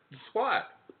after the squad.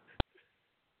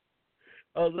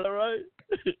 Oh, is that right?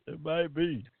 It might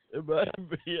be. It might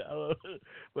be. I don't know.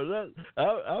 But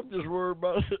I'm just worried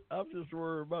about. I'm just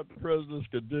worried about the president's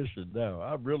condition now.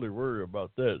 I'm really worried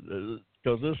about that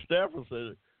because this staffer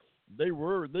said they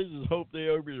worried. They just hope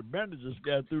they're able to manage this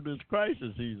guy through this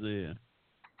crisis he's in.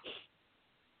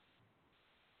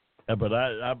 But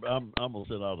I'm gonna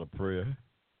send out a prayer.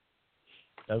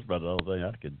 That's about the only thing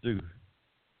I can do.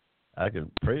 I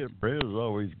can pray. Prayer is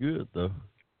always good, though.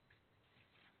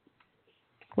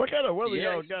 What kind of weather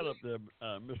y'all got up there,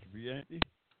 Mr. Bianchi?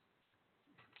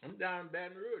 I'm down in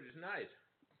Baton Rouge. It's nice.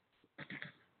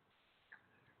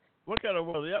 What kind of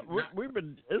weather? Yeah, Not, we've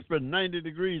been. It's been 90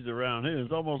 degrees around here.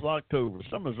 It's almost October.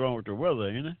 Something's wrong with the weather,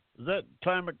 ain't it? Is that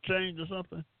climate change or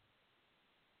something?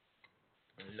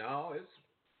 no, it's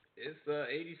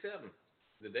 87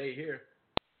 the day here.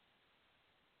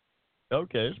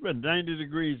 Okay, it's been 90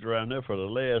 degrees around there for the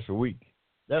last week.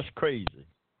 That's crazy.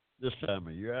 This time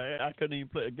of year, I couldn't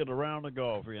even get around the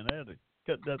golf here, and I had to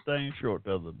cut that thing short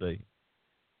the other day.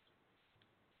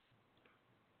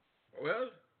 Well,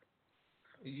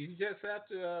 you just have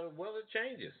to. Well, it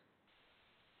changes.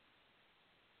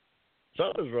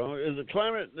 Something's wrong. Is the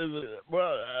climate?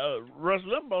 Rush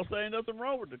Limbaugh saying nothing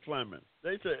wrong with the climate.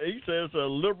 He says it's a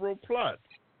liberal plot.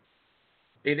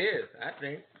 It is, I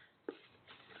think.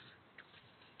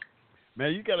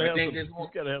 Man, you gotta I have think some. You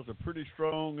gotta have some pretty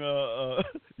strong.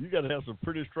 You gotta have some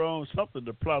pretty strong something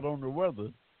to plot on the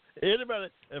weather. If anybody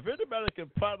can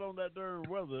plot on that darn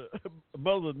weather,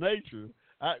 Mother Nature,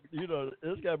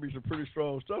 there's got to be some pretty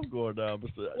strong stuff going down.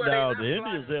 Well, Now the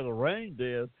Indians had a rain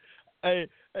dance. Hey,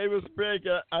 Mr. Craig,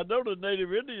 I know the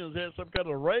Native Indians had some kind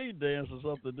of rain dance or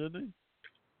something, didn't they?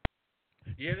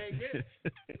 Yeah, they did.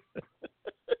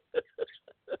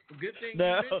 Good thing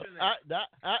Now, you mentioned that.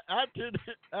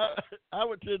 I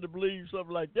would tend to believe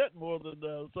something like that more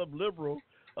than some liberal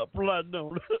plotting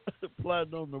on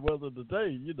the weather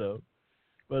today,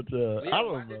 But I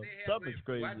don't know. Something's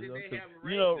crazy. Why did they have a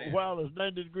rain dance? While it's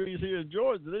 90 degrees here in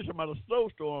Georgia, there's about a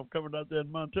snowstorm coming out there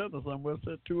in Montana somewhere.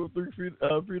 Said 2 or 3 feet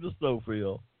of snow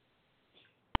fell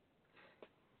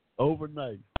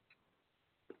overnight.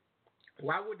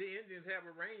 Why would the Indians have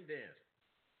a rain dance?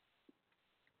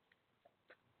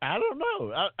 I don't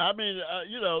know. I mean,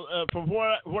 from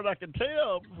what I can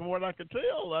tell,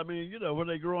 I mean, when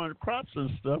they growing crops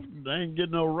and stuff, they ain't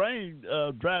getting no rain.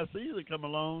 Dry season come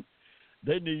along,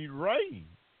 they need rain,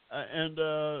 and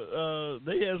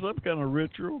they have some kind of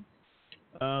ritual.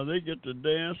 They get to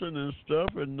dancing and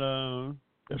stuff, and I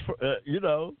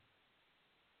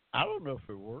don't know if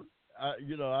it works.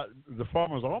 The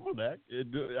Farmer's Almanac.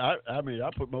 I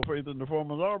put more faith in the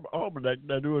Farmer's Almanac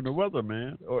than I do in the weather,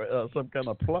 man, or some kind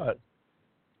of plot.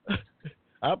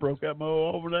 I broke out my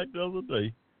old almanac the other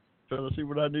day, trying to see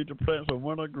what I need to plant some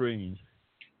winter greens.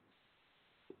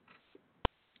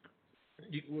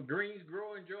 Will greens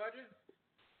grow in Georgia?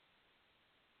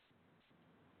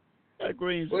 Yeah,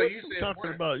 greens. Well, what you you said talking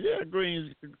winter. about? Yeah,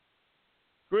 greens.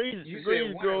 Greens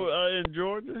grow in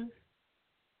Georgia.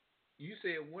 You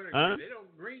said winter. Huh?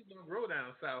 Greens don't grow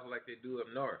down south like they do up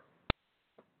north.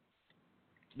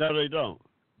 No, they don't.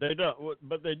 They don't,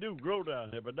 but they do grow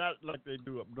down here, but not like they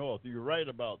do up north. You're right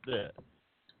about that.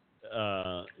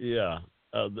 Yeah,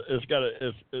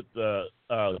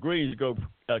 greens go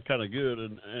kind of good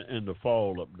in the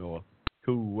fall up north,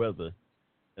 cool weather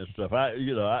and stuff.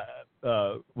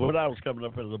 When I was coming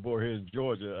up as a boy here in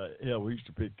Georgia, we used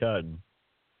to pick cotton.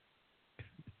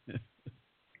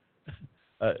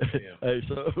 Hey,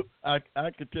 so I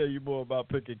could tell you more about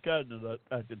picking cotton than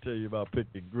I could tell you about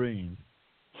picking greens.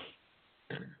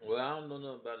 Well, I don't know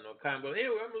nothing about no kind, but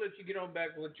anyway, I'm gonna let you get on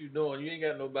back to what you're doing. You ain't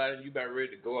got nobody, and you about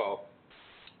ready to go off.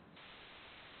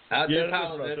 I just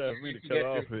about time for me to cut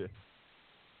off here.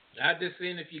 I just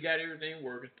seen if you got everything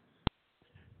working.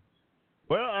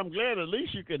 Well, I'm glad at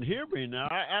least you can hear me now.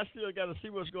 I still got to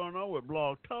see what's going on with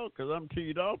Blog Talk because I'm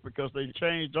teed off because they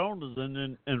changed owners and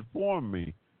then informed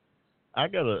me. I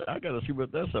gotta see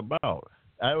what that's about.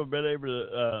 I haven't been able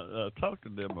to talk to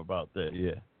them about that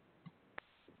yet.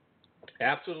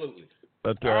 Absolutely.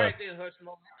 But all right then, Hushmo.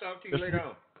 I'll talk to you later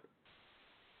on.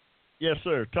 Yes,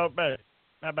 sir. Talk back.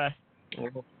 Bye-bye.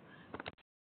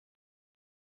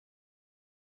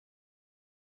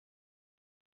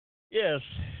 Yes.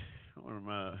 One of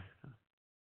my,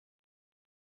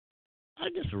 I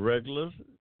guess, regulars.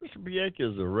 Mr. Bianchi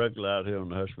is a regular out here on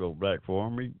the Hushmo Black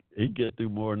Forum. He get through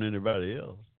more than anybody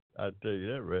else. I tell you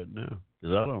that right now.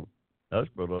 Because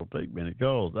Hushmo don't take many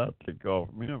calls. I take calls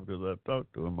from him because I talk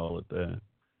to him all the time.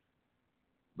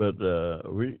 But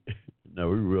we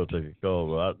will take a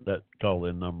call. That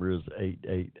call-in number is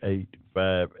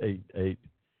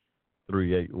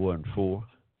 888-588-3814.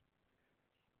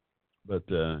 But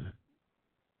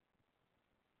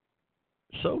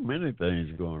so many things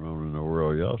going on in the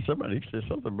world, y'all. Somebody said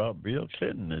something about Bill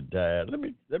Clinton that died. Let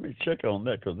me check on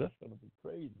that because that's going to be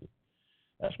crazy.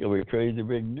 That's going to be crazy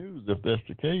big news if that's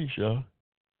the case, y'all.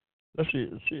 Let's see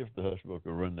if the Hushmo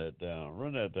can run that down.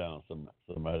 Run that down,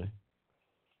 somebody.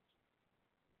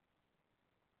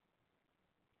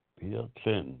 Bill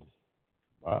Clinton.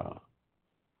 Wow.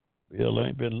 Bill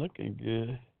ain't been looking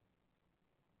good.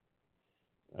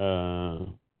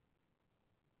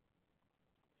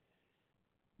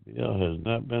 Bill has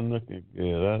not been looking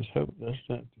good. I hope that's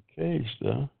not the case,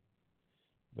 though.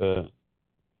 But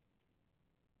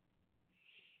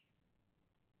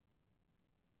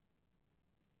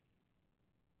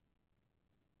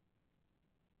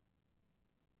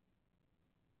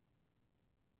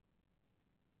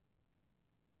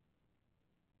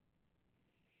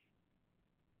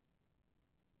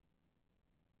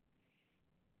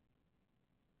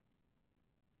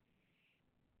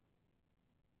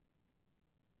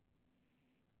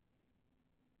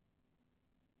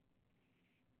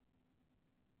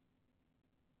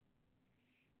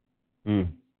hmm.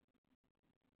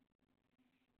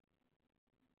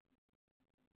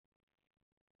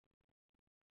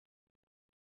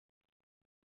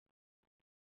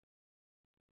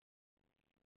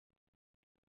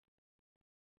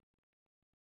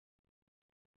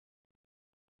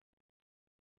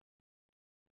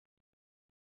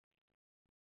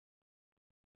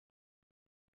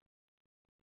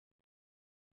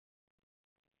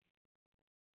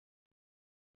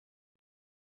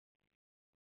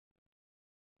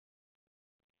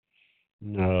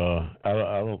 No,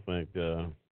 I don't think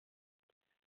Bill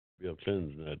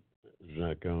Clinton's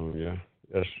not gone. Yeah,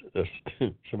 that's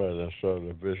somebody that started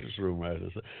a vicious rumor.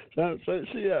 So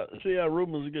see how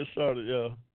rumors get started,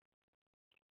 y'all.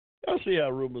 Y'all see how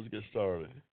rumors get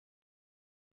started.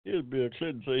 Here's Bill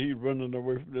Clinton say he's running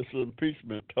away from this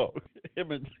impeachment talk.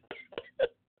 Him and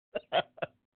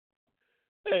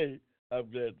hey, I'm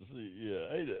glad to see.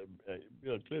 Yeah,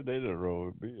 Bill Clinton ain't nothing wrong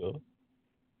with Bill.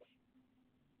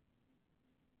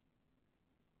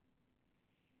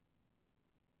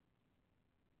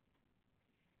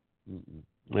 Mm-mm.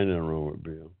 Ain't nothing wrong with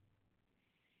Bill.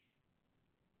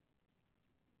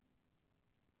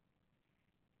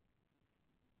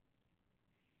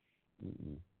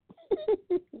 Mm-mm.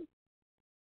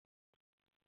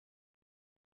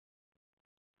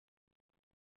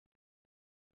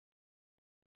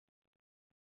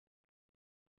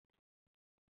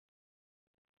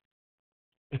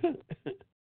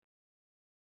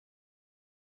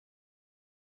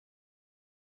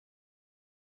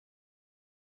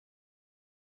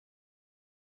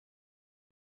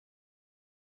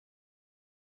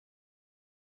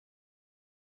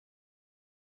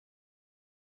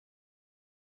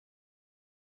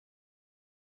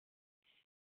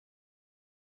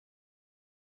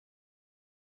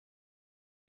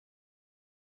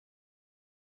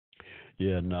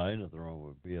 Yeah, no, ain't nothing wrong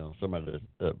with Bill. Somebody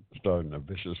starting a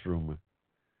vicious rumor.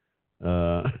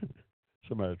 Uh,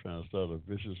 somebody trying to start a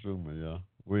vicious rumor, y'all.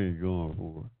 We ain't going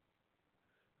for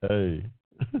it. Hey,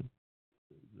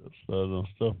 just starting on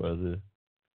stuff out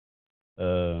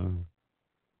there.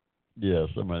 Yeah,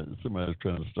 somebody's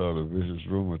trying to start a vicious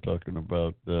rumor talking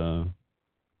about uh,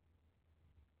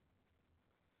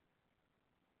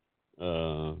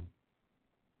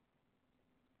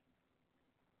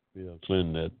 Bill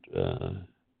Clinton that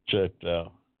checked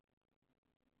out.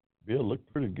 Bill looked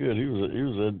pretty good. He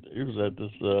was at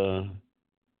this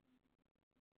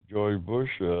George Bush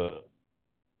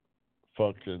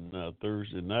function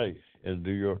Thursday night in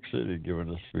New York City giving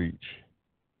a speech.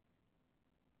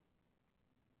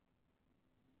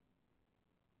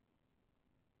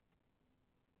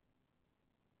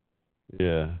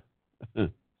 Yeah.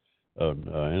 Oh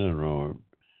no, ain't nothing wrong.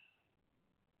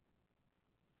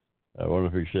 I wonder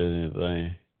if he said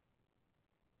anything.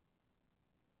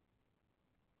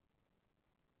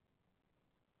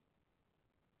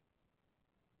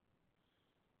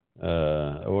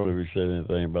 I wonder if he said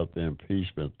anything about the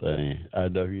impeachment thing. I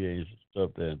know he ain't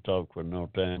up there and talked for no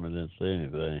time and didn't say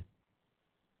anything.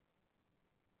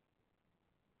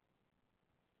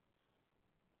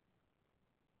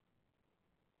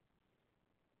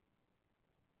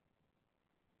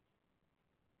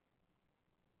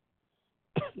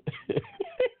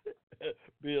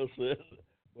 Bill said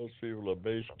most people are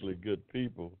basically good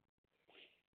people,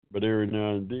 but every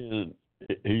now and then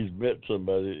he's met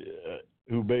somebody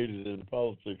who made it in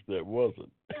politics that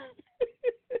wasn't.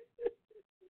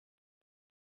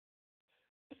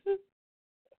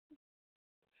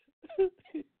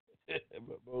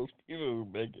 But most people who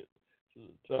make it to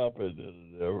the top of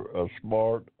it are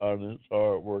smart, honest,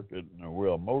 hardworking, and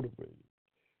well motivated.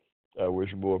 I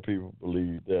wish more people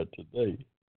believed that today.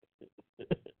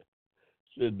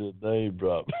 Should the name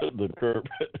drop the curb.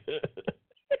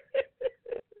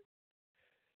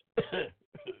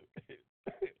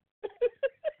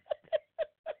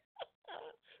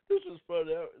 This is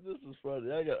funny. This is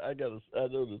funny. I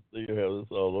know this thing have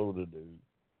this all over the news.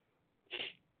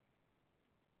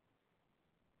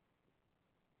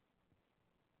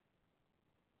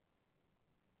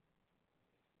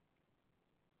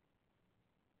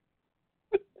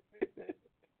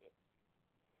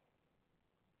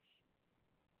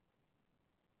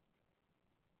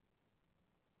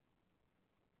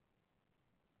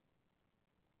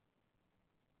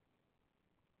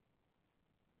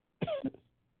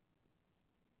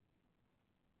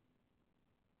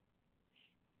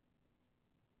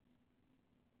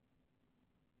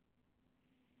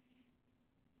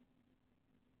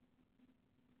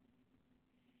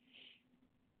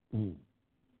 Mm.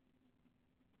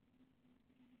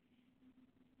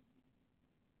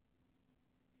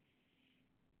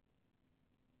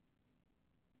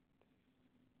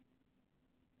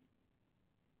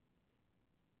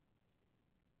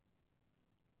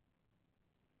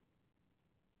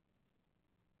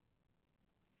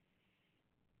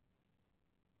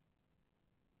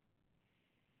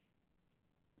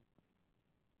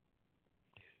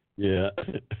 Yeah,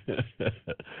 this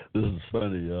is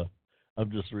funny.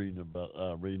 I'm just reading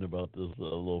about this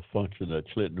little function that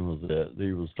Clinton was at.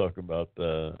 He was talking about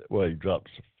well, he dropped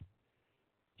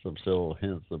some several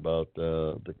hints about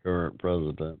the current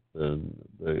president and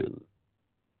the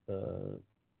uh,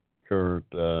 current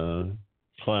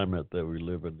climate that we're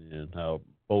living in, how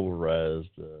polarized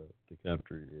the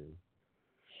country is.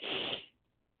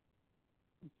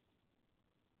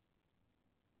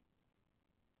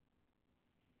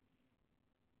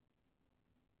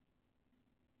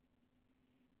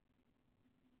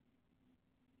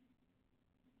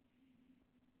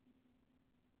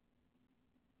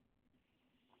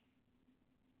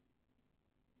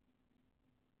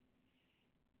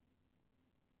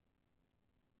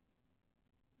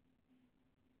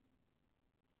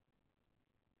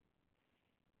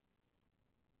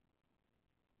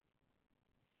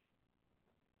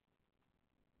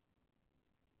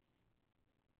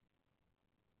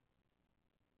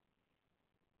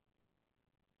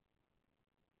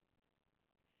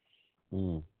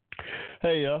 Mm.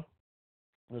 Hey, y'all.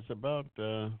 It's about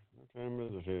what time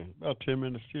is it here? About 10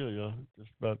 minutes till, y'all. Just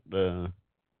about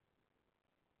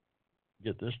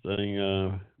get this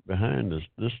thing behind us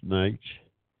this night.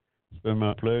 It's been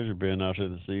my pleasure being out here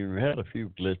this evening. We had a few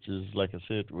glitches. Like I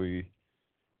said, we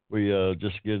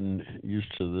just getting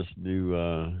used to this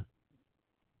new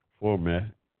format.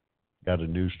 Got a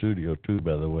new studio too,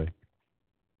 by the way.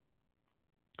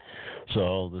 So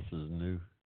all this is new.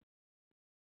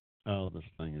 All this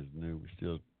thing is new. We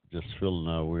still just feeling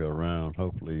our way around.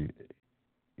 Hopefully,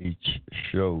 each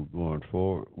show going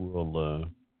forward will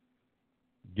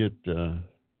get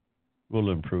will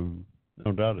improve.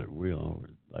 No doubt it will.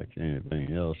 Like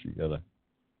anything else, you gotta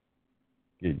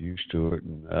get used to it,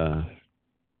 and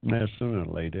sooner or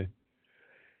later,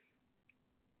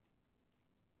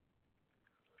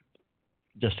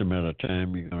 just a matter of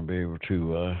time, you're gonna be able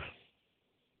to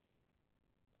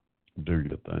do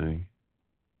your thing.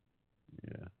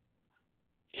 Yeah,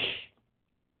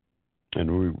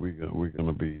 and we're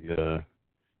gonna be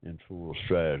in full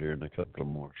stride here in a couple of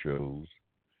more shows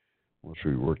once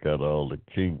we work out all the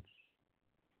kinks.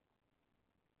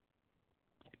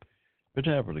 Been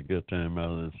having a good time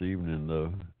out of this evening,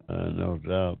 though. No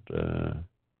doubt.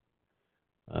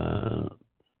 Uh,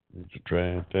 it's a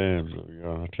trying times, so you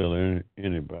know, I tell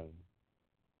anybody.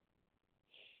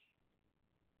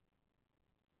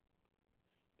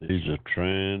 These are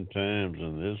trying times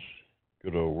in this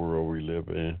good old world we live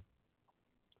in.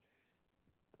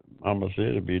 Mama said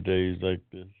it'd be days like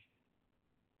this.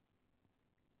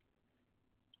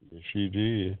 Yes, she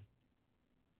did.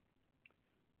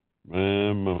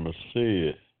 My mama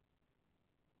said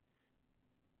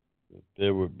that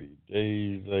there would be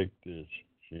days like this.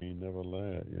 She ain't never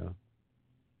lied, y'all.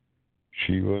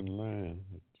 She wasn't lying,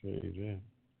 I tell you that.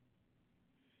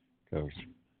 Because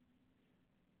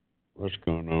what's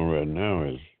going on right now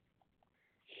is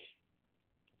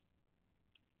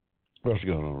what's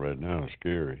going on right now is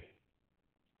scary.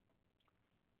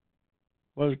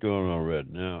 What's going on right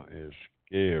now is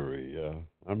scary, y'all.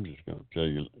 I'm just gonna tell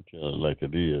it like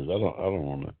it is. I don't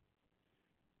want to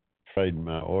frighten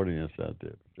my audience out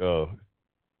there. But y'all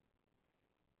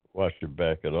watch your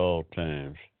back at all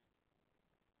times.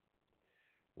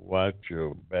 Watch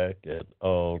your back at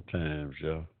all times,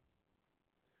 y'all.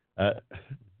 I,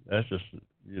 that's just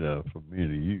for me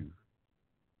to you,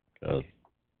 cause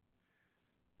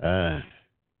I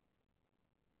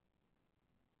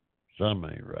some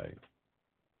ain't right.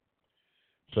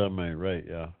 Some ain't right,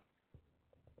 y'all.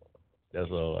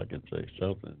 That's all I can say.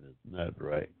 Something is not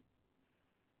right.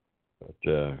 But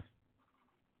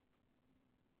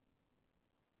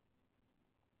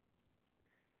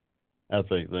I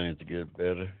think things get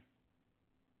better.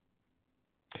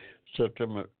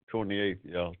 September 28th,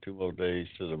 y'all. 2 more days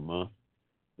to the month.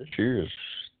 This year's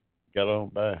got on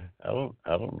by. I don't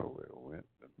know where it went,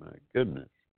 but my goodness.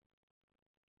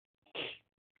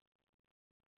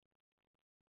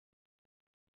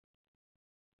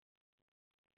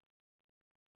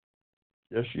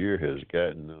 This year has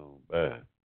gotten on by.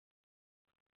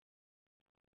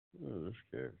 Oh, this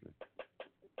scares me.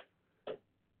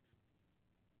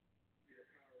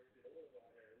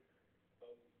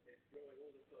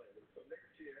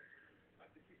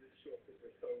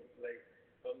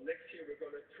 Next year, we're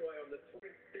going to try on the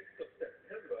 26th of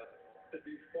September to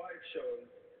do 5 shows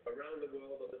around the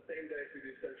world on the same day as we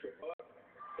do Central Park.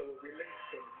 So we'll be linked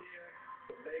from here,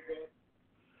 from Lagos.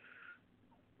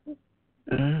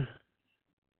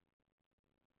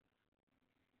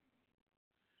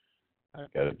 I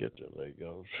gotta get to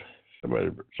Lagos. Somebody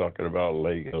talking about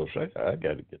Lagos. I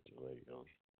gotta get to Lagos.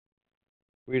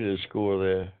 We didn't score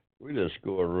there. We didn't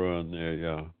score a run there,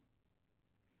 y'all.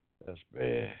 That's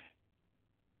bad.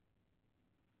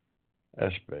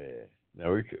 That's bad.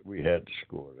 Now we had to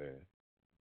score there.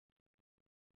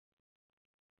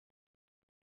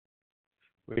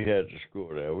 We had to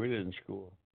score there. We didn't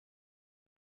score.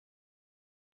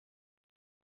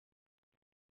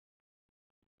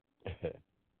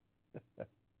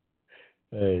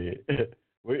 Hey,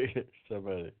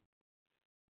 somebody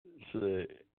say,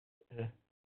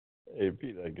 hey,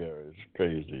 Peter Garrett is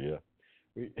crazy. Yeah,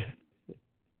 we.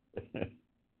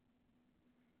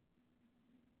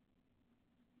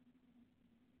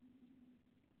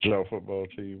 Did our football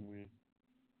team win?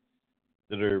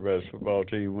 Did everybody's football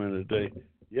team win today?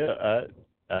 Yeah,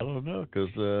 I don't know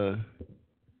because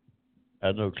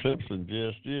I know Clemson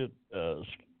just did.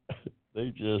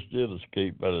 They just did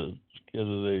escape by the skin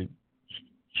of their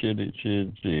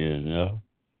chin. Yeah,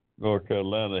 North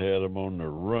Carolina had them on the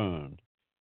run.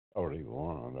 Oh, they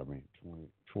won. I mean,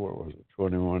 24 was it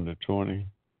 21-20?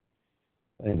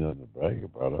 Ain't nothing to brag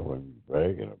about. I wouldn't be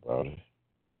bragging about it.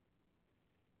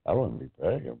 I wouldn't be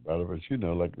bragging about it, but you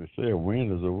know, like they say, a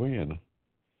win is a win.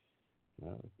 I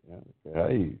don't care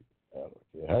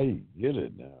how you get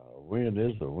it now. A win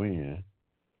is a win.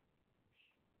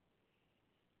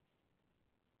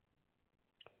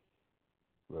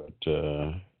 But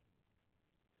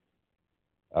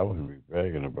I wouldn't be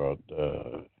bragging about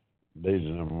they the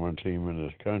number one team in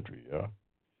this country, y'all.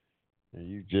 And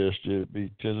you just did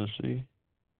beat Tennessee,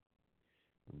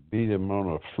 beat them on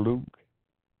a fluke,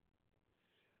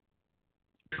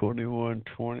 21-20.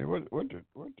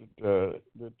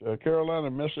 Did Carolina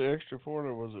miss an extra point,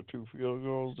 or was it 2 field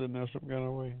goals in there some kind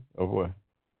of way? Or what?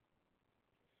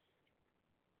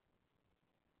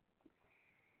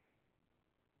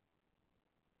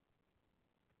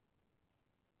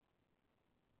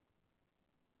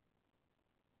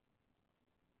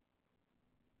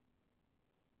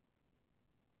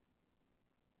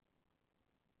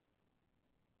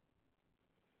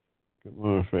 Good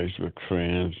morning, Facebook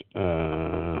friends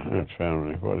and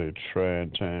family. What a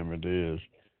trying time it is.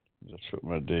 That's what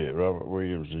my dad, Robert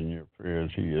Williams, in your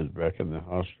prayers. He is back in the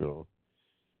hospital.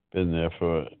 Been there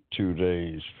for 2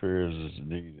 days. Prayers is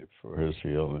needed for his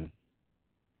healing.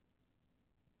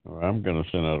 Well, I'm going to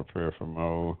send out a prayer for my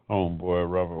old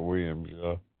homeboy, Robert Williams.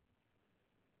 Yeah.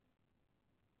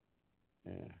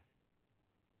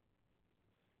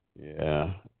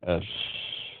 Yeah, that's...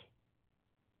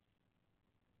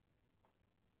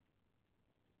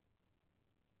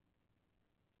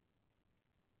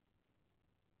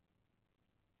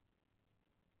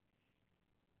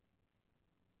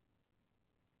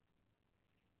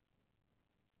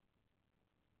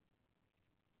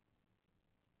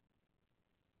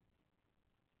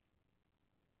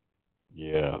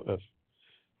 Yeah, that's...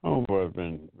 Homeboy's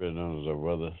been under the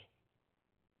weather.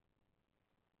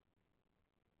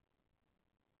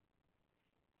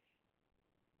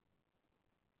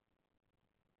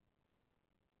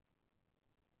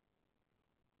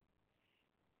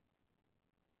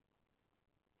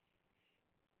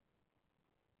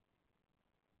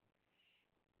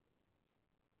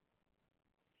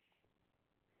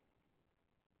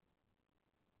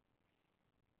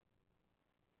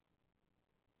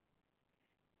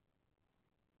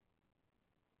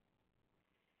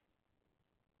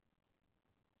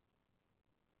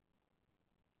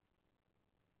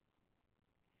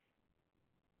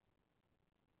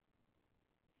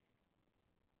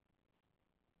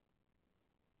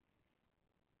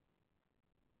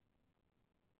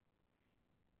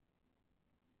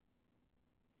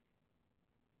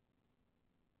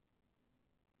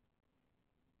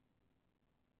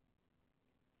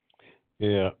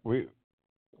 Yeah, we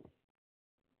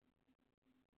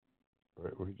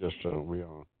just we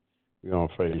on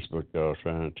Facebook, y'all,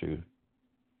 trying to...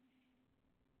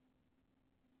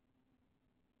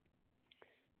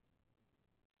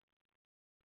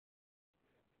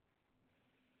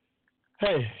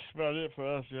 Hey, that's about it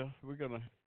for us, yeah. We're going to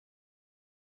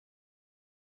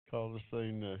call this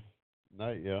thing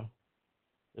night, y'all.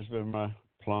 It's been my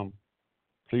plumb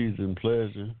pleasing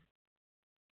pleasure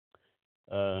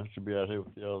to be out here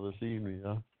with y'all this evening,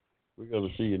 y'all. We're going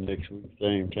to see you next week,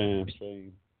 same time,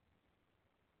 same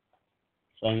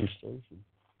station.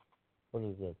 What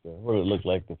is that there? What does it look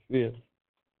like, the 5th?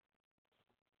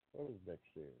 What is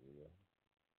next Saturday?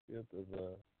 5th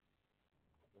of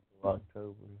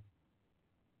October.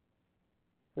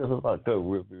 5th of October,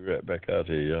 we'll be right back out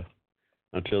here, y'all.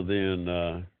 Until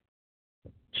then,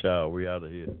 ciao, we out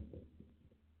of here.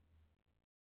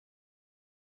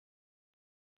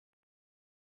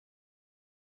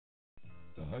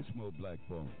 The Hushmo Black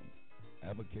Forum,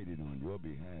 advocated on your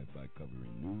behalf by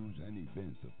covering news and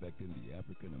events affecting the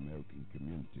African American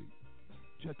community.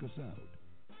 Check us out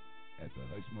at the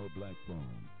Hushmo Black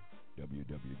Forum,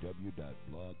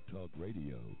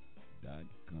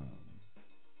 www.blogtalkradio.com.